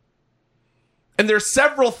on. And there's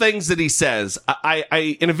several things that he says.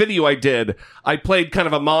 I in a video I did, I played kind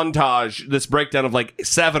of a montage, this breakdown of like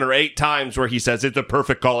 7 or 8 times where he says, it's a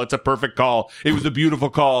perfect call. It's a perfect call. It was a beautiful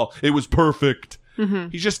call. It was perfect. Mm-hmm.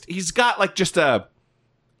 He's got like just a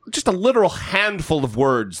literal handful of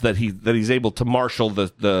words that he's able to marshal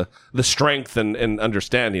the strength and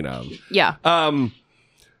understanding of. Yeah.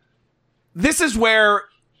 This is where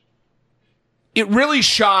it really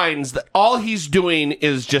shines that all he's doing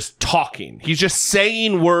is just talking. He's just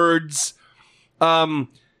saying words, a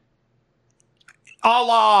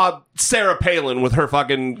la Sarah Palin with her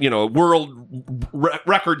fucking, world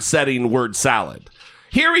record-setting word salad.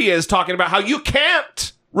 Here he is talking about how you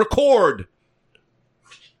can't record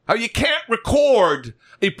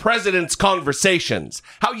a president's conversations,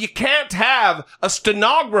 how you can't have a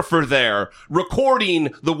stenographer there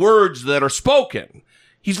recording the words that are spoken.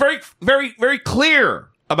 He's very, very, very clear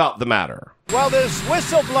about the matter. Well, this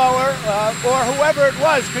whistleblower, or whoever it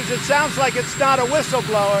was, because it sounds like it's not a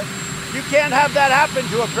whistleblower, you can't have that happen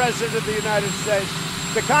to a president of the United States.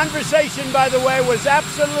 The conversation, by the way, was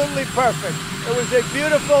absolutely perfect. It was a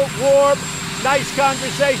beautiful, warm, nice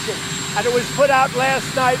conversation. And it was put out last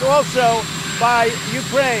night also by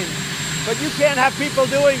Ukraine. But you can't have people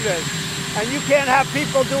doing this. And you can't have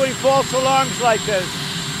people doing false alarms like this.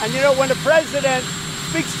 And when the president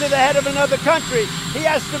speaks to the head of another country, he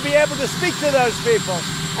has to be able to speak to those people.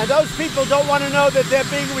 And those people don't want to know that they're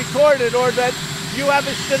being recorded or that you have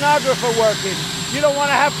a stenographer working. You don't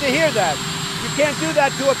want to have to hear that. You can't do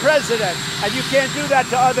that to a president, and you can't do that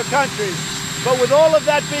to other countries. But with all of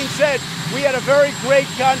that being said, we had a very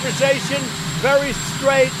great conversation, very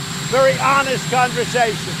straight, very honest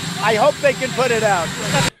conversation. I hope they can put it out.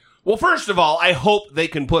 Well, first of all, I hope they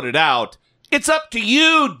can put it out. It's up to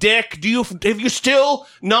you, Dick. Have you still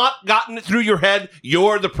not gotten it through your head?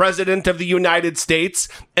 You're the president of the United States,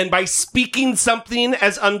 and by speaking something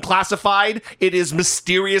as unclassified, it is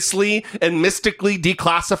mysteriously and mystically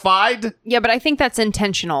declassified? Yeah, but I think that's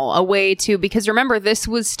intentional, a way to, because remember, this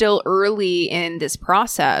was still early in this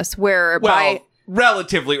process where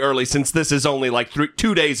relatively early, since this is only like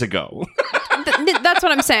 2 days ago. That's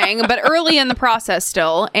what I'm saying, but early in the process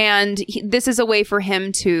still, and this is a way for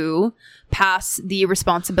him to pass the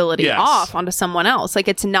responsibility off onto someone else. Like,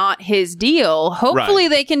 it's not his deal. Hopefully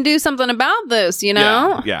they can do something about this, you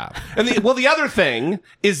know? Yeah. And the other thing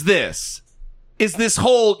is this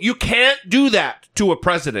whole, you can't do that to a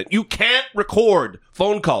president. You can't record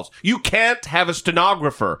phone calls. You can't have a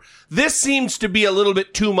stenographer. This seems to be a little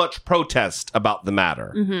bit too much protest about the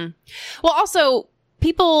matter. Mm-hmm. Well, also,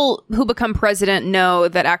 people who become president know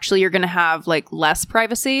that actually you're going to have like less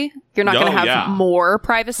privacy. You're not going to have more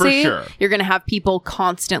privacy. For sure. You're going to have people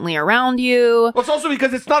constantly around you. Well, it's also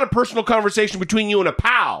because it's not a personal conversation between you and a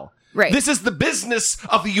pal. Right. This is the business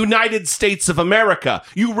of the United States of America.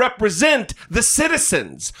 You represent the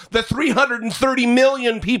citizens, the 330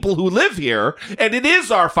 million people who live here, and it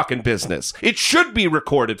is our fucking business. It should be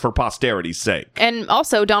recorded for posterity's sake. And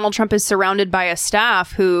also, Donald Trump is surrounded by a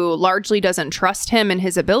staff who largely doesn't trust him and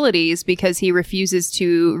his abilities because he refuses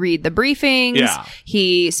to read the briefings. Yeah.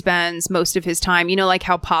 He spends most of his time, you know, like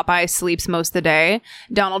how Popeye sleeps most of the day.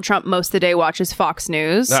 Donald Trump most of the day watches Fox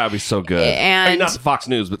News. That'd be so good. And I mean, not Fox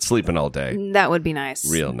News, but sleeping all day. That would be nice.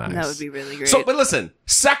 Real nice. That would be really great. So, but listen,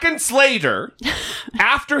 seconds later,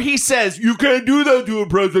 after he says, you can't do that to a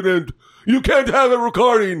president, you can't have a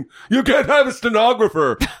recording, you can't have a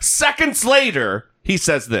stenographer, seconds later, he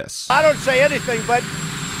says this. I don't say anything, but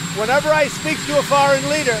whenever I speak to a foreign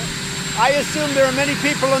leader, I assume there are many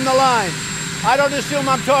people on the line. I don't assume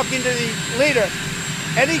I'm talking to the leader.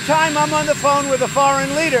 Anytime I'm on the phone with a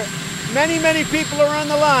foreign leader, many, many people are on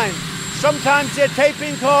the line. Sometimes they're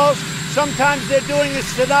taping calls, sometimes they're doing a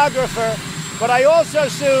stenographer, but I also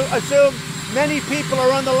assume many people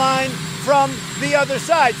are on the line from the other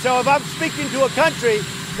side. So if I'm speaking to a country,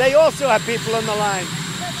 they also have people on the line.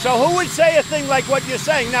 So who would say a thing like what you're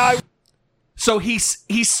saying? Now, So he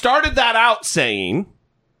started that out saying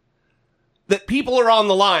that people are on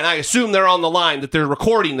the line. I assume they're on the line, that they're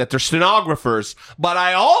recording, that they're stenographers, but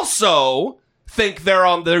I also think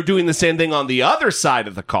they're doing the same thing on the other side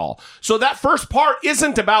of the call. So that first part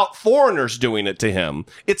isn't about foreigners doing it to him.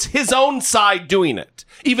 It's his own side doing it.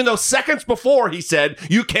 Even though seconds before he said,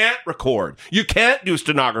 you can't record. You can't do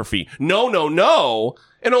stenography. No, no, no.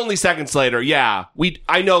 And only seconds later,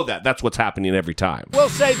 I know that. That's what's happening every time. we'll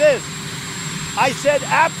say this. I said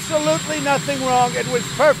absolutely nothing wrong. It was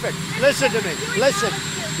perfect. Listen to me. Listen.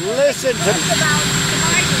 Listen to me.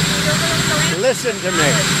 Listen to me.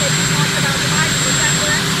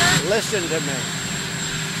 Listen to me.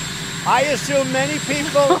 I assume many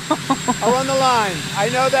people are on the line. I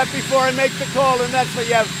know that before I make the call, and that's what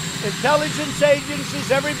you have intelligence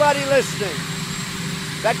agencies, everybody listening.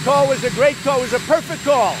 That call was a great call. It was a perfect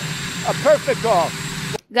call. A perfect call.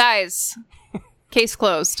 Guys, case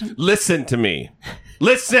closed. Listen to me.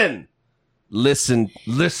 Listen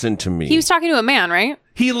to me. He was talking to a man, right?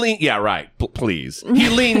 Yeah, right. Please. He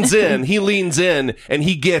leans in, and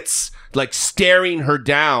he gets like staring her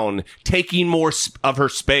down, taking more of her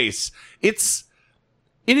space. It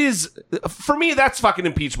is, for me, that's fucking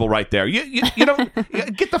impeachable right there. You know,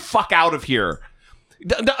 get the fuck out of here.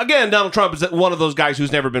 Again, Donald Trump is one of those guys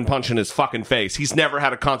who's never been punched in his fucking face. He's never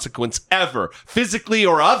had a consequence ever, physically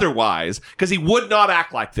or otherwise, because he would not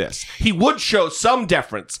act like this. He would show some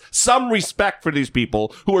deference, some respect for these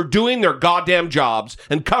people who are doing their goddamn jobs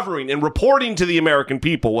and covering and reporting to the American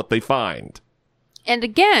people what they find. And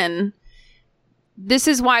again, this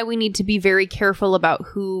is why we need to be very careful about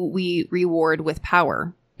who we reward with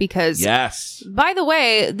power. Because, yes, by the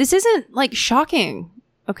way, this isn't like shocking.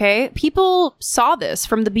 Okay? People saw this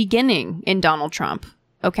from the beginning in Donald Trump.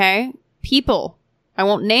 Okay? People. I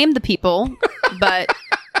won't name the people, but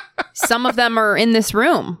some of them are in this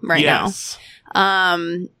room right now.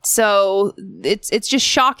 So it's just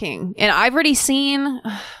shocking. And I've already seen,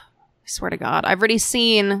 I swear to God, I've already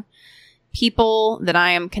seen people that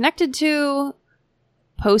I am connected to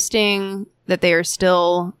posting that they are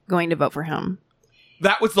still going to vote for him.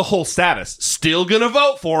 That was the whole status. Still gonna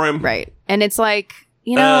vote for him. Right. And it's like,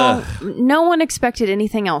 you know, no one expected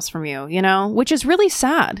anything else from you, you know, which is really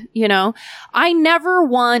sad. You know, I never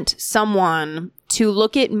want someone to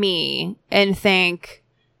look at me and think,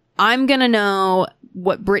 I'm going to know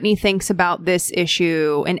what Brittany thinks about this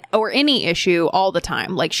issue or any issue all the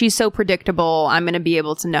time. Like, she's so predictable, I'm going to be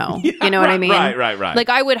able to know. Yeah, you know what I mean? Right. Like,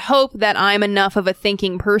 I would hope that I'm enough of a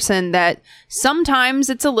thinking person that sometimes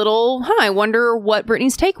it's a little, I wonder what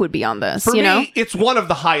Brittany's take would be on this. For you me, know? it's one of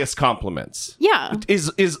the highest compliments. Yeah.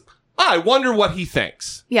 Is I wonder what he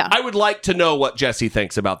thinks. Yeah. I would like to know what Jesse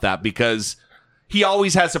thinks about that, because he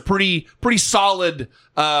always has a pretty solid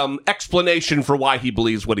explanation for why he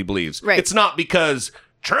believes what he believes. Right. It's not because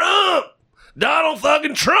Trump, Donald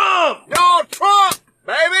fucking Trump. No, Trump!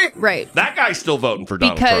 baby. Right. That guy's still voting for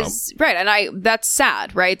Donald Trump. Right. And that's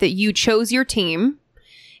sad, right? That you chose your team.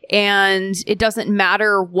 And it doesn't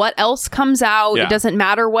matter what else comes out. Yeah. It doesn't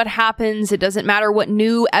matter what happens. It doesn't matter what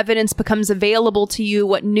new evidence becomes available to you,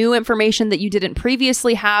 what new information that you didn't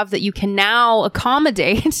previously have that you can now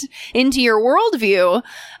accommodate into your worldview.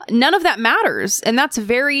 None of that matters. And that's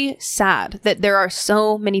very sad that there are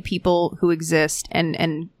so many people who exist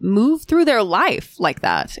and move through their life like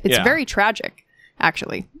that. It's very tragic,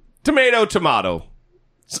 actually. Tomato.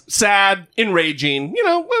 Sad, enraging,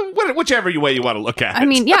 whichever way you want to look at it. I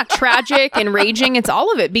mean, yeah, tragic, enraging, it's all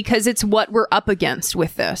of it because it's what we're up against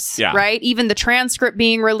with this, right? Even the transcript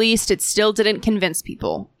being released, it still didn't convince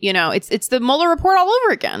people. It's the Mueller report all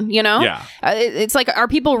over again, Yeah. It's like, are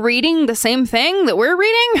people reading the same thing that we're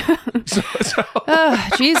reading?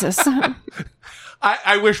 Jesus.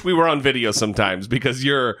 I wish we were on video sometimes because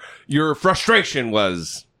your frustration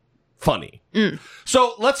was funny.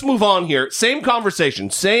 So let's move on here. Same conversation,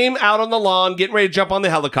 same out on the lawn, getting ready to jump on the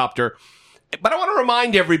helicopter. But I want to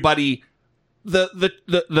remind everybody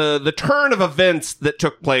the turn of events that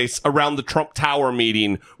took place around the Trump Tower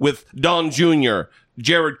meeting with Don Jr.,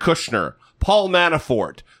 Jared Kushner, Paul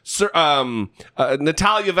Manafort,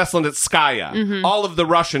 Natalia Veselnitskaya, all of the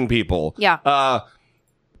Russian people. Yeah.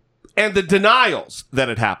 And the denials that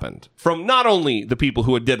had happened from not only the people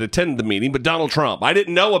who did attend the meeting, but Donald Trump. I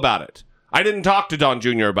didn't know about it. I didn't talk to Don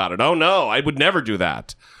Jr. about it. Oh, no, I would never do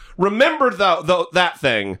that. Remember, that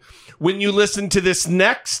thing, when you listen to this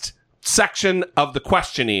next section of the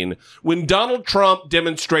questioning, when Donald Trump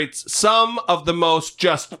demonstrates some of the most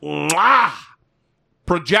just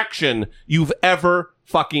projection you've ever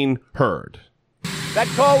fucking heard. That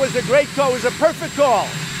call was a great call. It was a perfect call.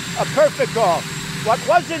 A perfect call. What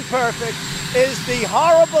wasn't perfect is the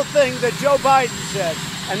horrible thing that Joe Biden said.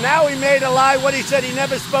 And now he made a lie what he said he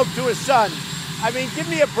never spoke to his son. I mean, give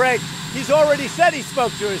me a break. He's already said he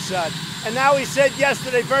spoke to his son. And now he said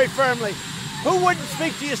yesterday very firmly, who wouldn't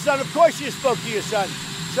speak to your son? Of course you spoke to your son.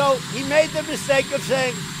 So he made the mistake of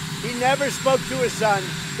saying he never spoke to his son.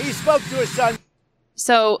 He spoke to his son.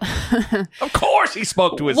 So, of course he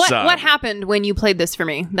spoke to his son. What happened when you played this for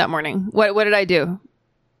me that morning? What did I do?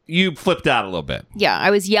 You flipped out a little bit. Yeah, I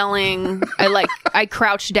was yelling. I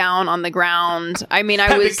crouched down on the ground. I mean,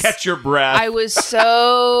 I was to catch your breath. I was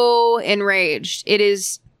so enraged. It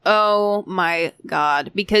is, oh my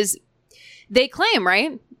God, because they claim,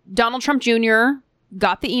 right? Donald Trump Jr.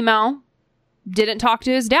 got the email, didn't talk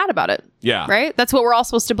to his dad about it. Yeah. Right? That's what we're all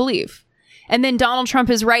supposed to believe. And then Donald Trump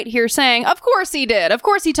is right here saying, of course he did. Of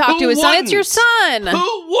course he talked to his son. It's your son.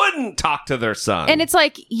 Who wouldn't talk to their son? And it's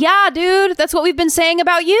like, yeah, dude, that's what we've been saying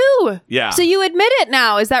about you. Yeah. So you admit it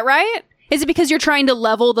now. Is that right? Is it because you're trying to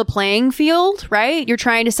level the playing field, right? You're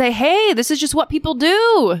trying to say, hey, this is just what people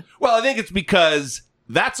do. Well, I think it's because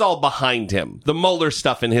that's all behind him. The Mueller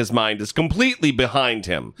stuff in his mind is completely behind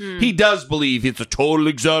him. He does believe it's a total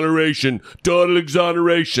exoneration.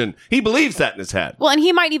 He believes that in his head. Well, and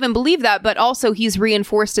he might even believe that, but also he's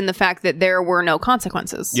reinforced in the fact that there were no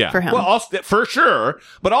consequences for him. Well, also, for sure.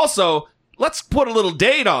 But also, let's put a little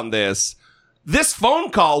date on this. This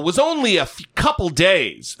phone call was only a couple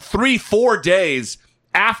days, 3-4 days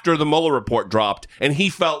after the Mueller report dropped, and he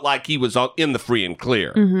felt like he was in the free and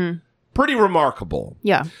clear. Mm-hmm. Pretty remarkable.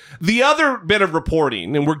 Yeah. The other bit of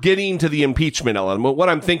reporting, and we're getting to the impeachment element, what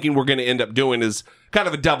I'm thinking we're going to end up doing is kind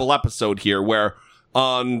of a double episode here where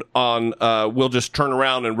we'll just turn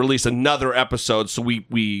around and release another episode so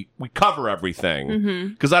we cover everything.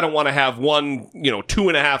 Because I don't want to have one,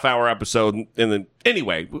 2.5 hour episode and then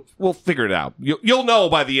anyway, we'll figure it out. You'll know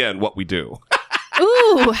by the end what we do.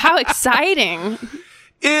 Ooh, how exciting.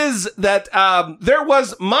 Is that there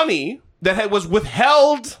was money that was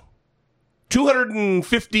withheld,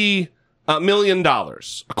 $250 million.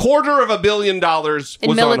 $250 million was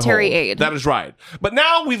in military on hold. aid. That is right. But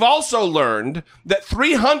now we've also learned that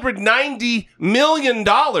 $390 million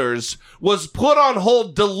was put on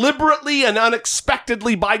hold deliberately and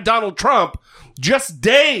unexpectedly by Donald Trump just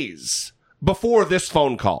days before this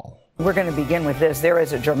phone call. We're going to begin with this. There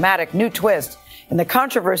is a dramatic new twist in the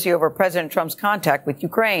controversy over President Trump's contact with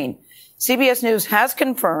Ukraine. CBS News has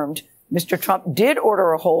confirmed Mr. Trump did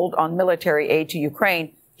order a hold on military aid to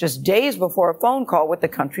Ukraine just days before a phone call with the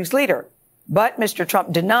country's leader. But Mr.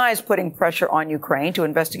 Trump denies putting pressure on Ukraine to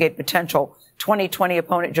investigate potential 2020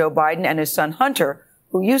 opponent Joe Biden and his son Hunter,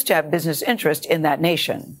 who used to have business interest in that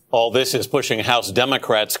nation. All this is pushing House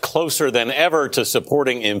Democrats closer than ever to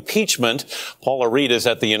supporting impeachment. Paula Reed is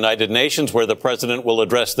at the United Nations, where the president will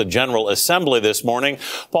address the General Assembly this morning.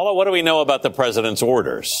 Paula, what do we know about the president's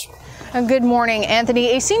orders? Good morning,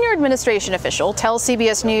 Anthony. A senior administration official tells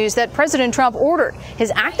CBS News that President Trump ordered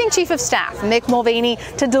his acting chief of staff, Mick Mulvaney,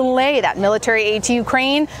 to delay that military aid to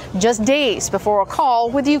Ukraine just days before a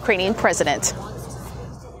call with the Ukrainian president.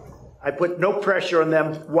 I put no pressure on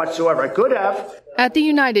them whatsoever. I could have. At the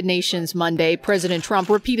United Nations Monday, President Trump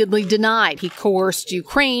repeatedly denied he coerced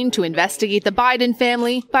Ukraine to investigate the Biden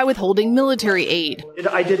family by withholding military aid.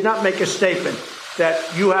 I did not make a statement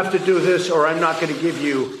that you have to do this or I'm not going to give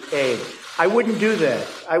you aid. I wouldn't do that.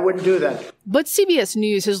 I wouldn't do that. But CBS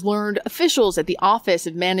News has learned officials at the Office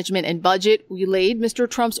of Management and Budget relayed Mr.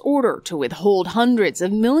 Trump's order to withhold hundreds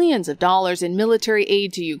of millions of dollars in military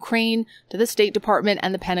aid to Ukraine to the State Department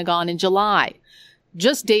and the Pentagon in July.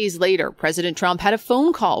 Just days later, President Trump had a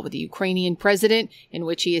phone call with the Ukrainian president in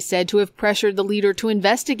which he is said to have pressured the leader to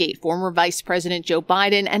investigate former Vice President Joe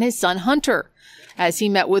Biden and his son Hunter. As he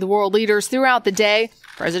met with world leaders throughout the day,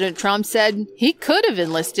 President Trump said he could have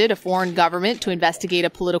enlisted a foreign government to investigate a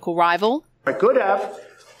political rival. I could have.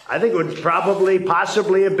 I think it would probably,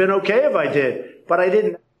 possibly have been okay if I did, but I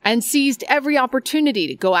didn't. And seized every opportunity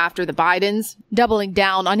to go after the Bidens, doubling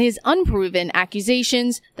down on his unproven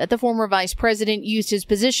accusations that the former vice president used his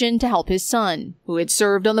position to help his son, who had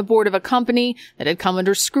served on the board of a company that had come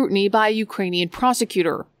under scrutiny by a Ukrainian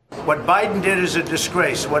prosecutor. What Biden did is a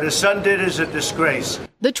disgrace. What his son did is a disgrace.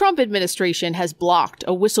 The Trump administration has blocked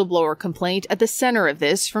a whistleblower complaint at the center of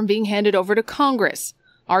this from being handed over to Congress,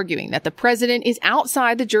 arguing that the president is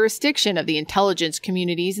outside the jurisdiction of the intelligence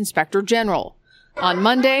community's inspector general. On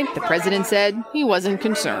Monday, the president said he wasn't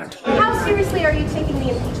concerned. How seriously are you taking the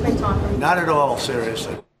impeachment talk? Not at all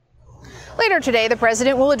seriously. Later today, the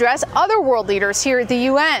president will address other world leaders here at the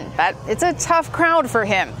UN, but it's a tough crowd for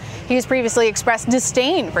him. He has previously expressed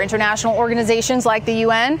disdain for international organizations like the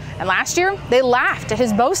UN, and last year they laughed at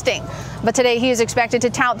his boasting. But today he is expected to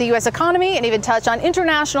tout the U.S. economy and even touch on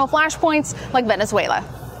international flashpoints like Venezuela.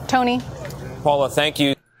 Tony? Paula, thank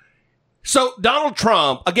you. So Donald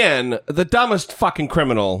Trump, again, the dumbest fucking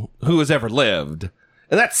criminal who has ever lived,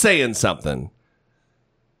 and that's saying something.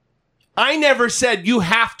 I never said you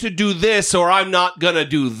have to do this or I'm not going to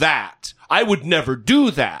do that. I would never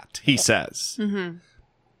do that, he says. Mm-hmm.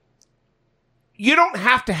 You don't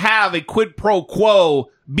have to have a quid pro quo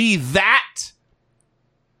be that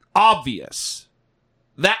obvious,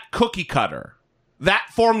 that cookie cutter, that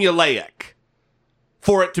formulaic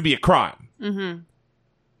for it to be a crime. Mm-hmm.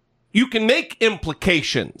 You can make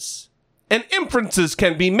implications, and inferences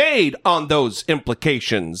can be made on those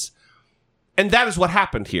implications. And that is what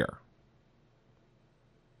happened here.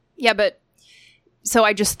 Yeah, but so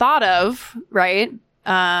I just thought of, right,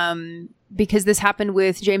 because this happened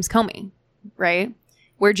with James Comey, right,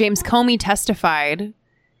 where James Comey testified,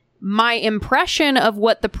 my impression of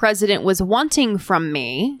what the president was wanting from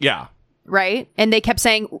me. Yeah. Right. And they kept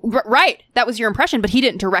saying, right, that was your impression, but he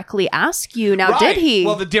didn't directly ask you. Now, did he?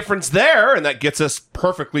 Well, the difference there, and that gets us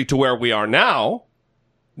perfectly to where we are now,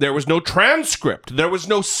 there was no transcript. There was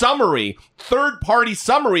no summary, third-party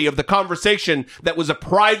summary of the conversation that was a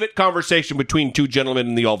private conversation between two gentlemen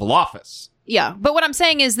in the Oval Office. Yeah. But what I'm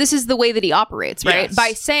saying is this is the way that he operates, right? Yes.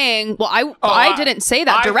 By saying, well, I didn't say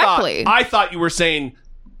that directly. I thought you were saying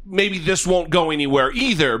maybe this won't go anywhere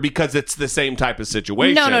either because it's the same type of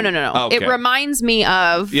situation. No. Okay. It reminds me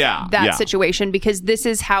of that situation because this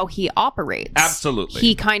is how he operates. Absolutely.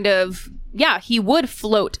 He kind of, he would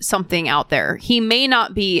float something out there. He may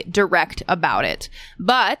not be direct about it,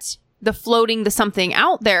 but the floating the something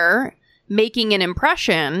out there, making an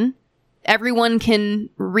impression, everyone can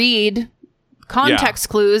read context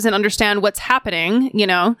clues and understand what's happening, you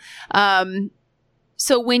know?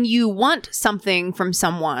 So when you want something from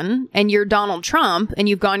someone and you're Donald Trump and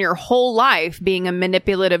you've gone your whole life being a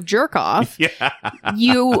manipulative jerk off,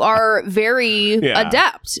 you are very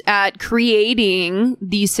adept at creating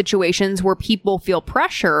these situations where people feel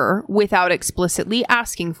pressure without explicitly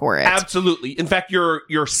asking for it. Absolutely. In fact,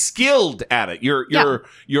 you're skilled at it.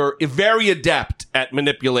 You're very adept at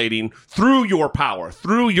manipulating through your power,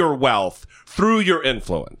 through your wealth, through your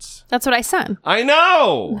influence. That's what I said. I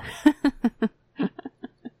know.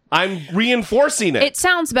 I'm reinforcing it. It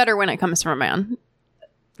sounds better when it comes from a man.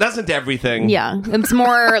 Doesn't everything? Yeah. It's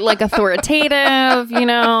more like authoritative, you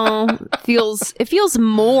know. It feels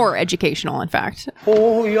more educational, in fact.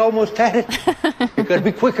 Oh, you almost had it. You gotta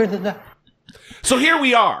be quicker than that. So here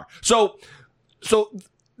we are. So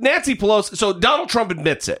Nancy Pelosi, so Donald Trump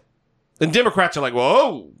admits it. And Democrats are like,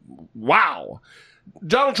 whoa, wow.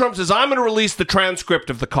 Donald Trump says, I'm going to release the transcript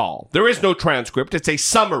of the call. There is no transcript. It's a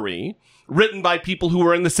summary written by people who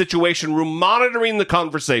were in the Situation Room monitoring the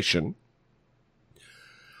conversation.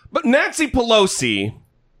 But Nancy Pelosi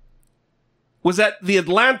was at the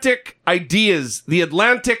Atlantic's Ideas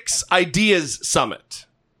Summit.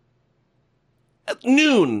 At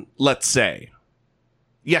noon, let's say,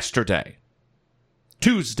 yesterday,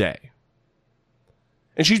 Tuesday.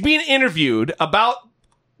 And she's being interviewed about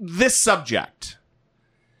this subject.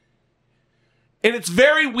 And it's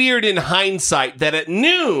very weird in hindsight that at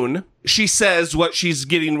noon, she says what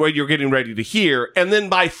you're getting ready to hear. And then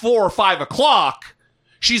by 4 or 5 o'clock,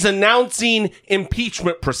 she's announcing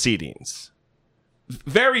impeachment proceedings.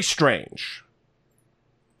 Very strange.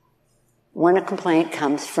 When a complaint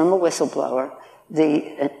comes from a whistleblower,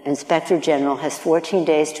 the Inspector General has 14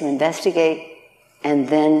 days to investigate, and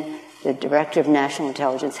then the Director of National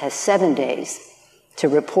Intelligence has 7 days to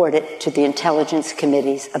report it to the intelligence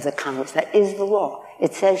committees of the Congress. That is the law.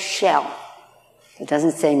 It says shall. It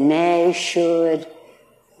doesn't say may, should.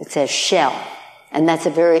 It says shall. And that's a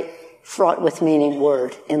very fraught with meaning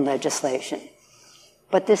word in legislation.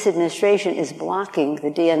 But this administration is blocking the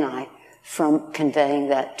DNI from conveying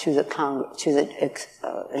that to the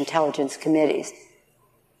intelligence committees.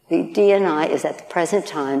 The DNI is at the present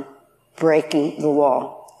time breaking the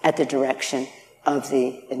law at the direction of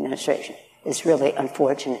the administration. It's really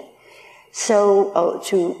unfortunate. So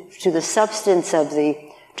to the substance of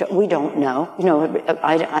we don't know.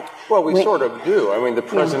 Well, we sort of do. I mean, the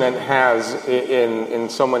president has, in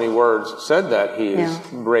so many words, said that he's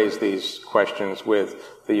raised these questions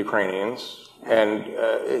with the Ukrainians, and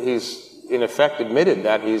he's, in effect, admitted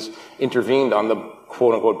that he's intervened on the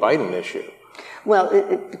quote-unquote Biden issue. Well,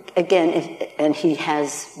 and he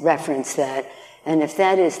has referenced that, and if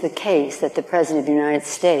that is the case, that the President of the United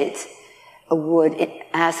States would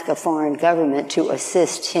ask a foreign government to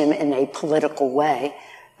assist him in a political way,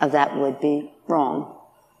 that would be wrong.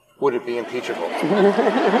 Would it be impeachable?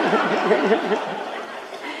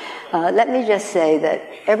 Let me just say that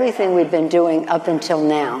everything we've been doing up until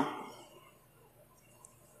now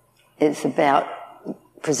is about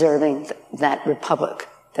preserving that republic,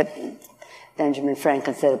 that Benjamin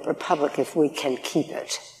Franklin said, a republic if we can keep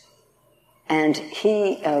it. And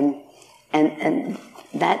and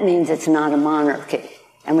that means it's not a monarchy.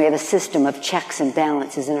 And we have a system of checks and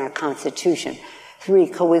balances in our Constitution. 3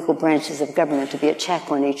 co-equal branches of government to be a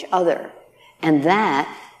check on each other. And that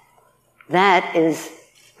is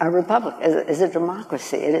a republic, is a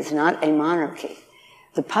democracy. It is not a monarchy.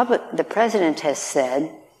 The president has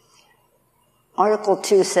said, Article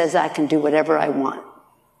 2 says I can do whatever I want.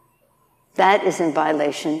 That is in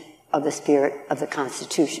violation of the spirit of the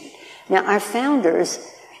Constitution. Now, our founders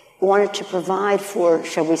wanted to provide for,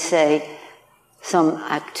 shall we say, some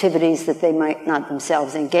activities that they might not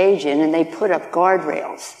themselves engage in, and they put up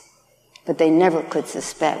guardrails. But they never could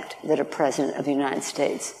suspect that a president of the United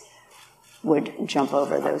States would jump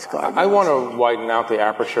over those guardrails. I want to widen out the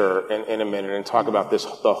aperture in a minute and talk about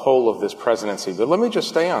the whole of this presidency. But let me just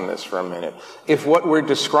stay on this for a minute. If what we're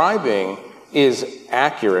describing is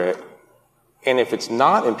accurate, and if it's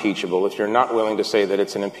not impeachable, if you're not willing to say that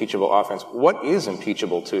it's an impeachable offense, what is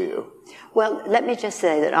impeachable to you? Well, let me just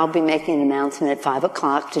say that I'll be making an announcement at 5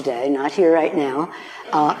 o'clock today, not here right now,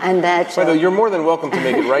 and that... By the way, you're more than welcome to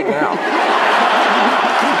make it right now.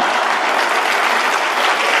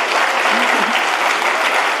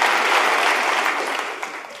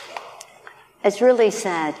 It's really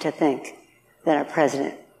sad to think that our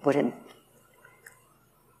president would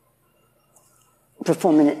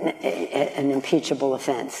perform an impeachable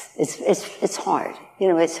offense. It's hard.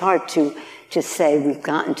 It's hard to say we've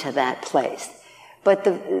gotten to that place. But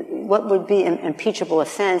what would be an impeachable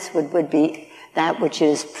offense would be that which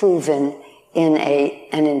is proven in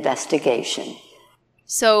an investigation.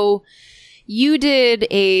 So you did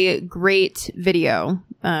a great video.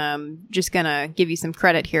 Just gonna give you some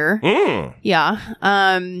credit here. Yeah.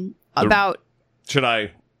 About...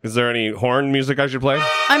 Is there any horn music I should play?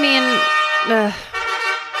 I mean...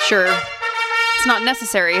 sure. It's not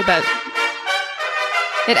necessary, but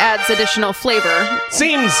it adds additional flavor.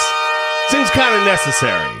 Seems kind of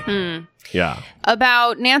necessary. Yeah.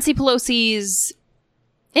 About Nancy Pelosi's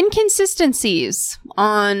inconsistencies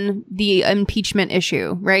on the impeachment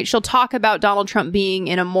issue, right? She'll talk about Donald Trump being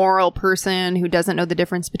an immoral person who doesn't know the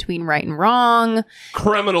difference between right and wrong.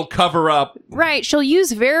 Criminal cover-up. Right. She'll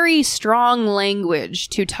use very strong language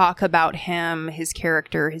to talk about him, his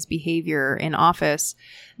character, his behavior in office.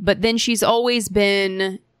 But then she's always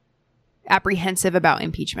been apprehensive about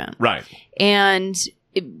impeachment. Right. And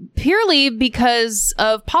purely because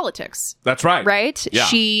of politics. That's right. Right? Yeah.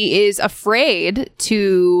 She was afraid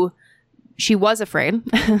to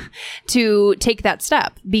take that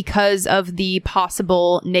step because of the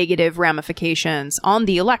possible negative ramifications on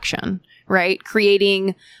the election, right?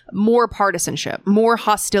 Creating more partisanship, more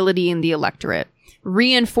hostility in the electorate,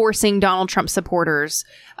 reinforcing Donald Trump supporters,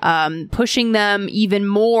 pushing them even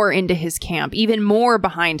more into his camp, even more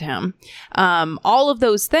behind him. All of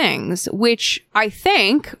those things, which I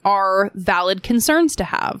think are valid concerns to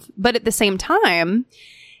have. But at the same time,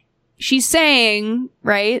 she's saying,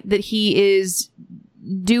 right, that he is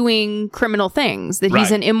doing criminal things, that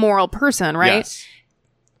he's an immoral person, right? Yes.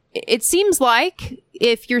 It seems like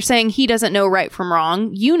if you're saying he doesn't know right from wrong,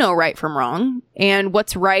 you know right from wrong, and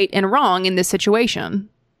what's right and wrong in this situation.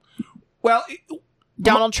 Well,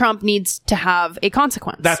 Donald Trump needs to have a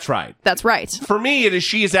consequence. That's right. That's right. For me, it is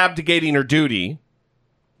she is abdicating her duty.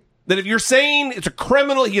 That if you're saying it's a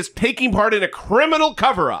criminal, he is taking part in a criminal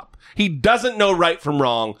cover-up. He doesn't know right from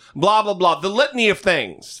wrong, blah, blah, blah. The litany of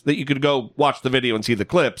things that you could go watch the video and see the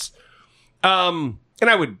clips. And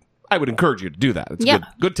I would encourage you to do that. It's a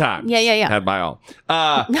good time. Yeah. Had by all.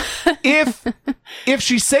 If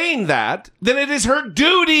she's saying that, then it is her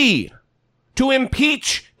duty to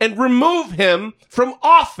impeach and remove him from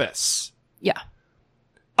office. Yeah.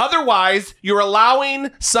 Otherwise, you're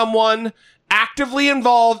allowing someone actively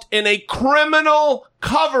involved in a criminal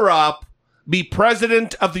cover-up be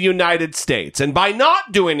president of the United States. And by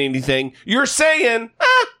not doing anything, you're saying,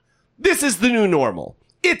 this is the new normal.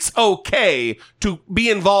 It's okay to be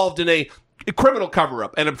involved in a criminal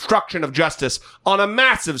cover-up and obstruction of justice on a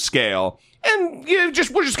massive scale. And we're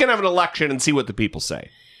just going to have an election and see what the people say.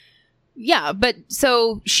 Yeah, but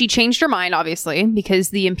so she changed her mind, obviously, because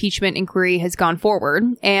the impeachment inquiry has gone forward.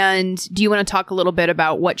 And do you want to talk a little bit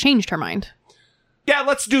about what changed her mind? Yeah,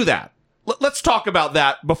 let's do that. Let's talk about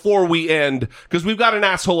that before we end, because we've got an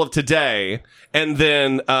asshole of today, and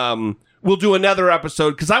then we'll do another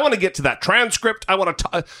episode, because I want to get to that transcript. I want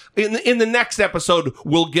to in the next episode,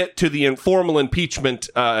 we'll get to the informal impeachment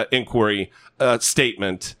inquiry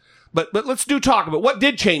statement. But let's talk about what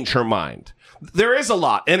did change her mind. There is a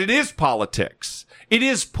lot, and it is politics. It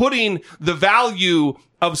is putting the value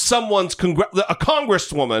of someone's a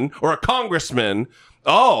congresswoman or a congressman.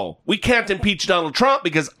 Oh, we can't impeach Donald Trump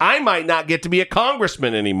because I might not get to be a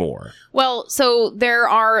congressman anymore. Well, so there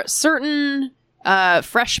are certain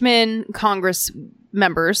freshman Congress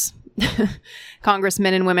members,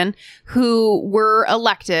 congressmen and women, who were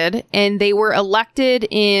elected, and they were elected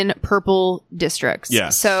in purple districts.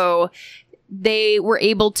 Yes. So they were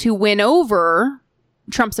able to win over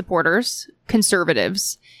Trump supporters,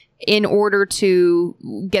 conservatives, in order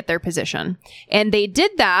to get their position. And they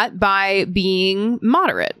did that by being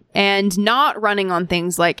moderate and not running on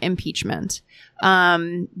things like impeachment.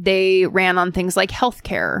 They ran on things like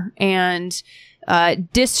healthcare and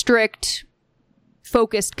district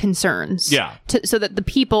focused concerns. Yeah. So that the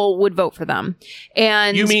people would vote for them.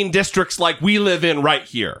 And you mean districts like we live in right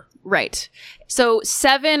here? Right. So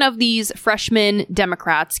 7 of these freshman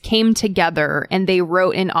Democrats came together and they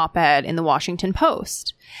wrote an op-ed in the Washington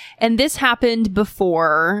Post. And this happened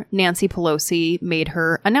before Nancy Pelosi made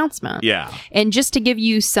her announcement. Yeah. And just to give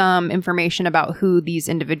you some information about who these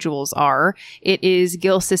individuals are, it is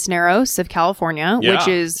Gil Cisneros of California, which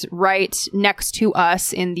is right next to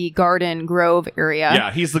us in the Garden Grove area.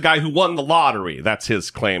 Yeah, he's the guy who won the lottery. That's his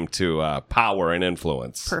claim to power and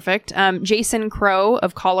influence. Perfect. Jason Crow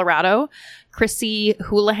of Colorado, Chrissy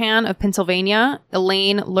Houlihan of Pennsylvania,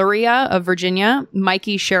 Elaine Luria of Virginia,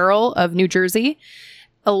 Mikey Sherrill of New Jersey,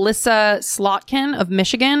 Alyssa Slotkin of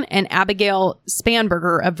Michigan, and Abigail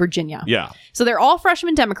Spanberger of Virginia. Yeah. So they're all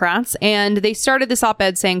freshman Democrats, and they started this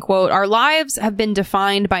op-ed saying, quote, "Our lives have been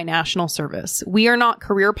defined by national service. We are not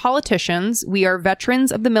career politicians. We are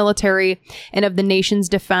veterans of the military and of the nation's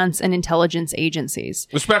defense and intelligence agencies."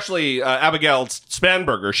 Especially Abigail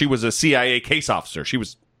Spanberger. She was a CIA case officer. She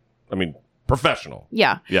was, professional.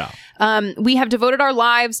 Yeah. Yeah. We have devoted our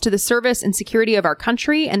lives to the service and security of our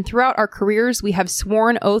country, and throughout our careers, we have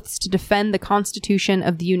sworn oaths to defend the Constitution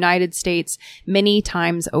of the United States many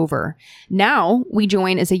times over. Now, we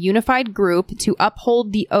join as a unified group to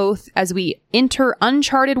uphold the oath as we enter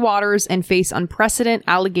uncharted waters and face unprecedented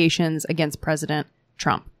allegations against President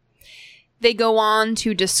Trump. They go on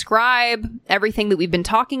to describe everything that we've been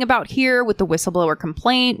talking about here with the whistleblower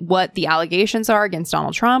complaint, what the allegations are against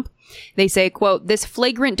Donald Trump. They say, quote, "This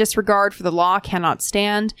flagrant disregard for the law cannot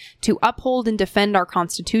stand. To uphold and defend our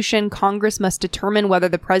Constitution, Congress must determine whether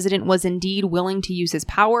the president was indeed willing to use his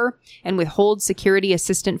power and withhold security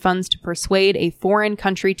assistance funds to persuade a foreign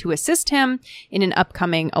country to assist him in an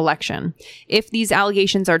upcoming election. If these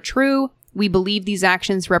allegations are true, we believe these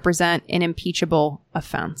actions represent an impeachable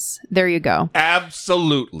offense." There you go.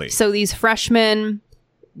 Absolutely. So these freshmen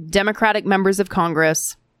Democratic members of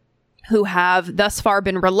Congress who have thus far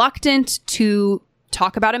been reluctant to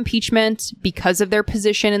talk about impeachment because of their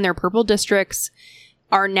position in their purple districts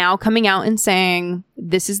are now coming out and saying,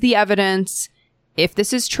 this is the evidence. If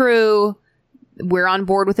this is true, we're on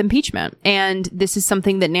board with impeachment. And this is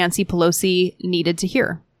something that Nancy Pelosi needed to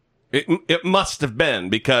hear. It must have been,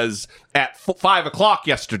 because at 5 o'clock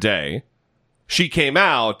yesterday, she came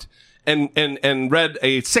out and read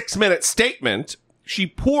a 6-minute statement. She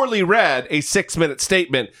poorly read a 6-minute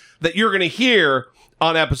statement that you're going to hear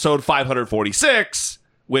on episode 546,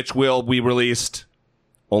 which will be released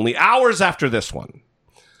only hours after this one.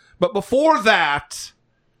 But before that,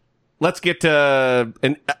 let's get to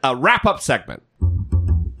a wrap-up segment.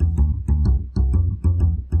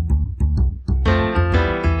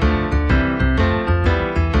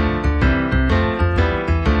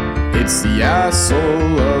 It's the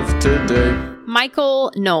asshole of today.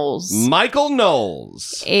 Michael Knowles. Michael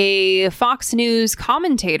Knowles. A Fox News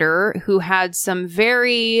commentator who had some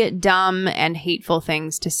very dumb and hateful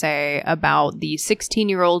things to say about the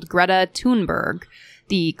 16-year-old Greta Thunberg,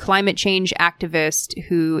 the climate change activist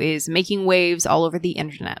who is making waves all over the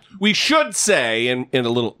internet. We should say, in a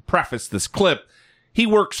little preface this clip, he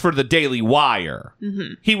works for the Daily Wire.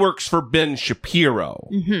 Mm-hmm. He works for Ben Shapiro.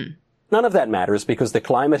 Mm-hmm. None of that matters because the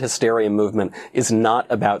climate hysteria movement is not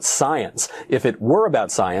about science. If it were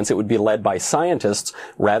about science, it would be led by scientists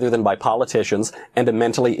rather than by politicians and a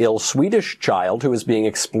mentally ill Swedish child who is being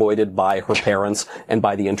exploited by her parents and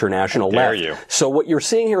by the international left. You. So what you're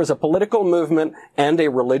seeing here is a political movement and a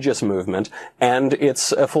religious movement, and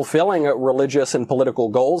it's fulfilling religious and political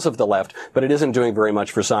goals of the left, but it isn't doing very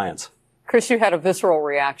much for science. Chris, you had a visceral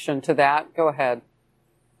reaction to that. Go ahead.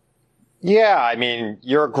 Yeah, I mean,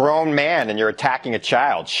 you're a grown man and you're attacking a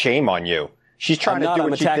child. Shame on you. She's trying to do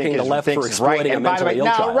what you think is right. And by the way,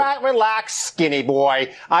 now, relax, skinny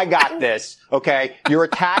boy. I got this. Okay, you're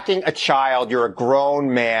attacking a child. You're a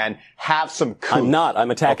grown man. Have some cool. I'm not.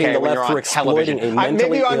 I'm attacking the left for exploiting a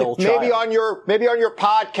mentally ill child. Maybe on your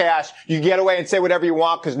podcast, you get away and say whatever you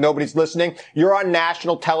want because nobody's listening. You're on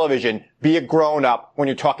national television. Be a grown up when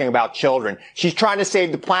you're talking about children. She's trying to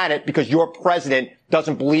save the planet because your president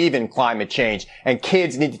doesn't believe in climate change, and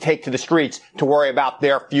kids need to take to the streets to worry about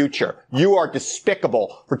their future. You are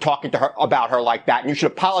despicable for talking to her about her like that, and you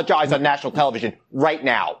should apologize on national television right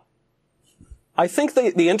now. I think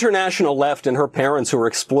the international left and her parents who are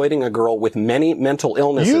exploiting a girl with many mental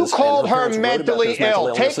illnesses. You called her mentally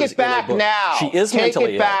ill. Take it back now. She is mentally ill.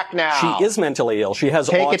 Take it back now. She is mentally ill. She has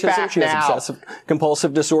autism. She has obsessive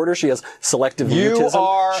compulsive disorder. She has selective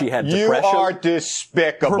mutism. She had depression. You are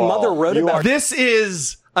despicable. Her mother wrote about. This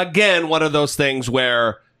is, again, one of those things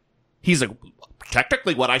where he's like,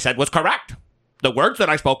 technically what I said was correct. The words that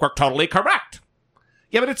I spoke were totally correct.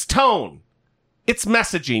 Yeah, but it's tone. It's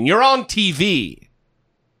messaging. You're on TV.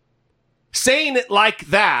 Saying it like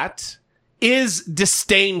that is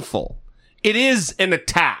disdainful. It is an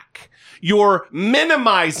attack. You're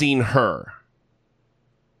minimizing her.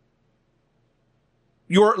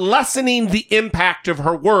 You're lessening the impact of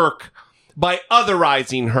her work by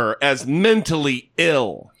otherizing her as mentally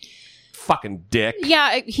ill. Fucking dick.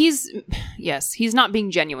 Yeah, he's not being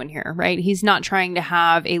genuine here, right? He's not trying to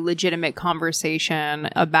have a legitimate conversation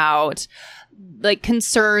about like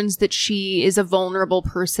concerns that she is a vulnerable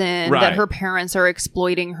person, right, that her parents are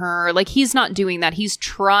exploiting her. Like, he's not doing that. He's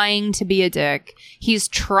trying to be a dick. He's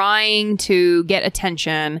trying to get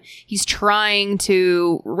attention. He's trying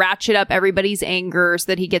to ratchet up everybody's anger so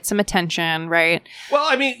that he gets some attention, right? Well,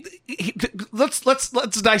 I mean, let's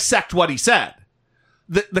dissect what he said.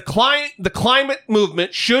 The climate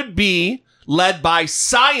movement should be led by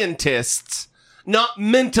scientists, not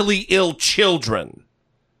mentally ill children.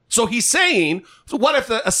 So he's saying, so what if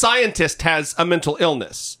a scientist has a mental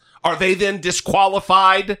illness? Are they then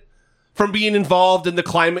disqualified from being involved in the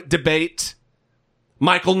climate debate?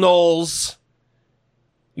 Michael Knowles,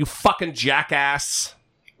 you fucking jackass.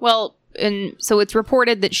 Well, and so it's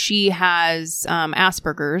reported that she has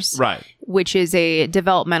Asperger's, right, which is a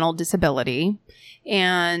developmental disability.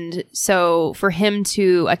 And so for him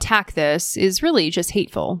to attack this is really just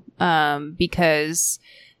hateful, because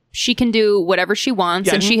she can do whatever she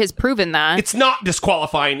wants, and she has proven that. It's not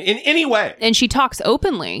disqualifying in any way. And she talks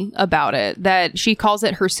openly about it, that she calls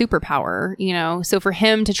it her superpower, you know? So for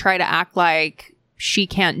him to try to act like she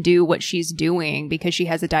can't do what she's doing because she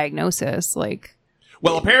has a diagnosis, like...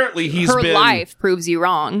 Well, apparently her life proves you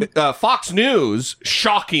wrong. Fox News,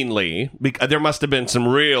 shockingly, there must have been some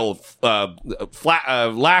real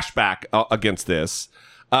lashback against this.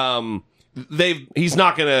 He's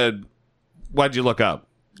not going to... Why'd you look up?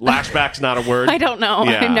 Lashback's not a word. I don't know.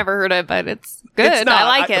 Yeah. I've never heard it, but it's good. It's not, I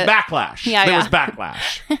like it. Backlash. Yeah, there was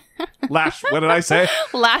backlash. What did I say?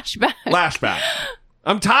 Lashback. Lashback.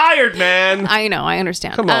 I'm tired, man. I know. I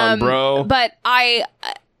understand. Come on, bro. But I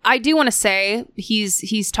do want to say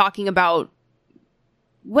he's talking about,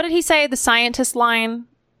 what did he say? The scientist line?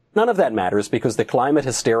 None of that matters because the climate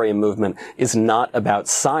hysteria movement is not about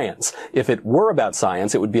science. If it were about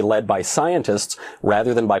science, it would be led by scientists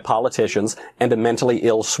rather than by politicians and a mentally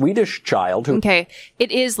ill Swedish child who... Okay,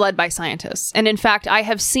 it is led by scientists. And in fact, I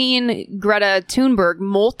have seen Greta Thunberg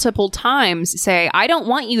multiple times say, I don't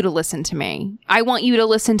want you to listen to me. I want you to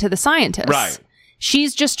listen to the scientists. Right.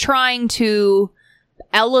 She's just trying to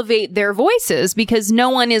elevate their voices because no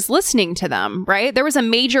one is listening to them, right? There was a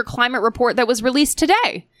major climate report that was released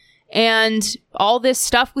today. And all this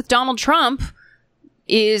stuff with Donald Trump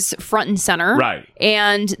is front and center. Right.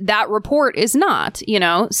 And that report is not,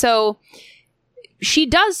 So she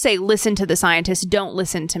does say, listen to the scientists, don't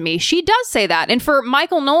listen to me. She does say that. And for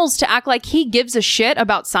Michael Knowles to act like he gives a shit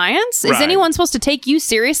about science, is anyone supposed to take you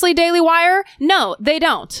seriously, Daily Wire? No, they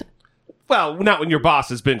don't. Well, not when your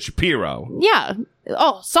boss is Ben Shapiro. Yeah.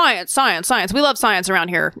 Oh, science. We love science around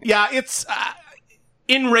here. Yeah, it's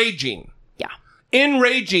enraging. Yeah.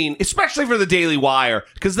 Enraging, especially for the Daily Wire,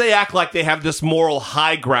 because they act like they have this moral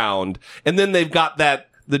high ground, and then they've got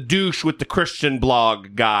the douche with the Christian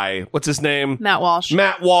blog guy. What's his name? Matt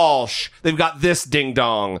Walsh. They've got this ding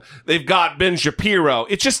dong. They've got Ben Shapiro.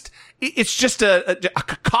 It's just a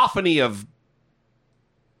cacophony of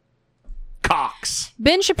cocks.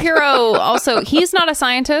 Ben Shapiro also, he's not a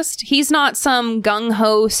scientist. He's not some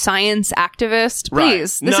gung-ho science activist. Please, Right.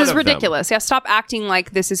 this None is of ridiculous. them. Yeah, stop acting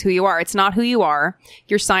like this is who you are. It's not who you are.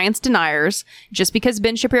 You're science deniers. Just because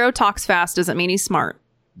Ben Shapiro talks fast doesn't mean he's smart.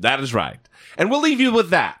 That is right. And we'll leave you with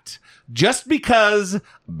that. Just because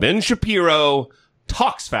Ben Shapiro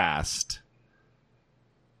talks fast,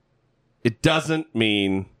 it doesn't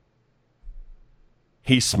mean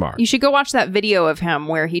he's smart. You should go watch that video of him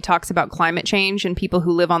where he talks about climate change and people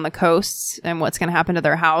who live on the coasts and what's going to happen to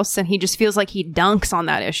their house. And he just feels like he dunks on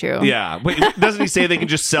that issue. Yeah. But doesn't he say they can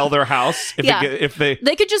just sell their house if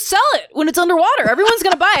they could just sell it when it's underwater? Everyone's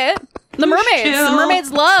going to buy it. The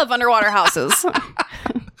mermaids love underwater houses.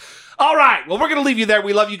 All right. Well, we're going to leave you there.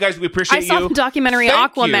 We love you guys. We appreciate you. I saw the documentary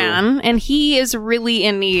Thank Aquaman, you. and he is really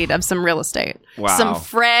in need of some real estate. Wow. Some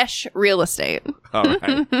fresh real estate. All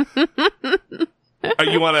right.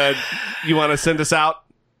 You want to send us out?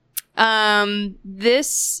 Thank you.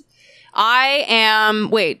 I'm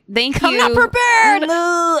not prepared.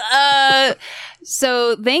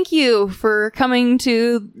 So thank you for coming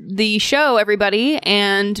to the show, everybody.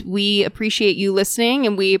 And we appreciate you listening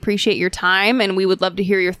and we appreciate your time. And we would love to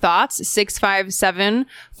hear your thoughts.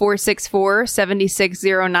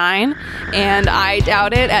 657-464-7609. And I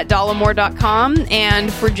doubt it at dollamore.com.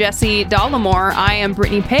 And for Jesse Dollamore, I am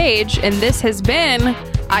Brittany Page. And this has been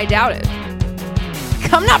I Doubt It.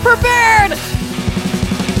 I'm not prepared.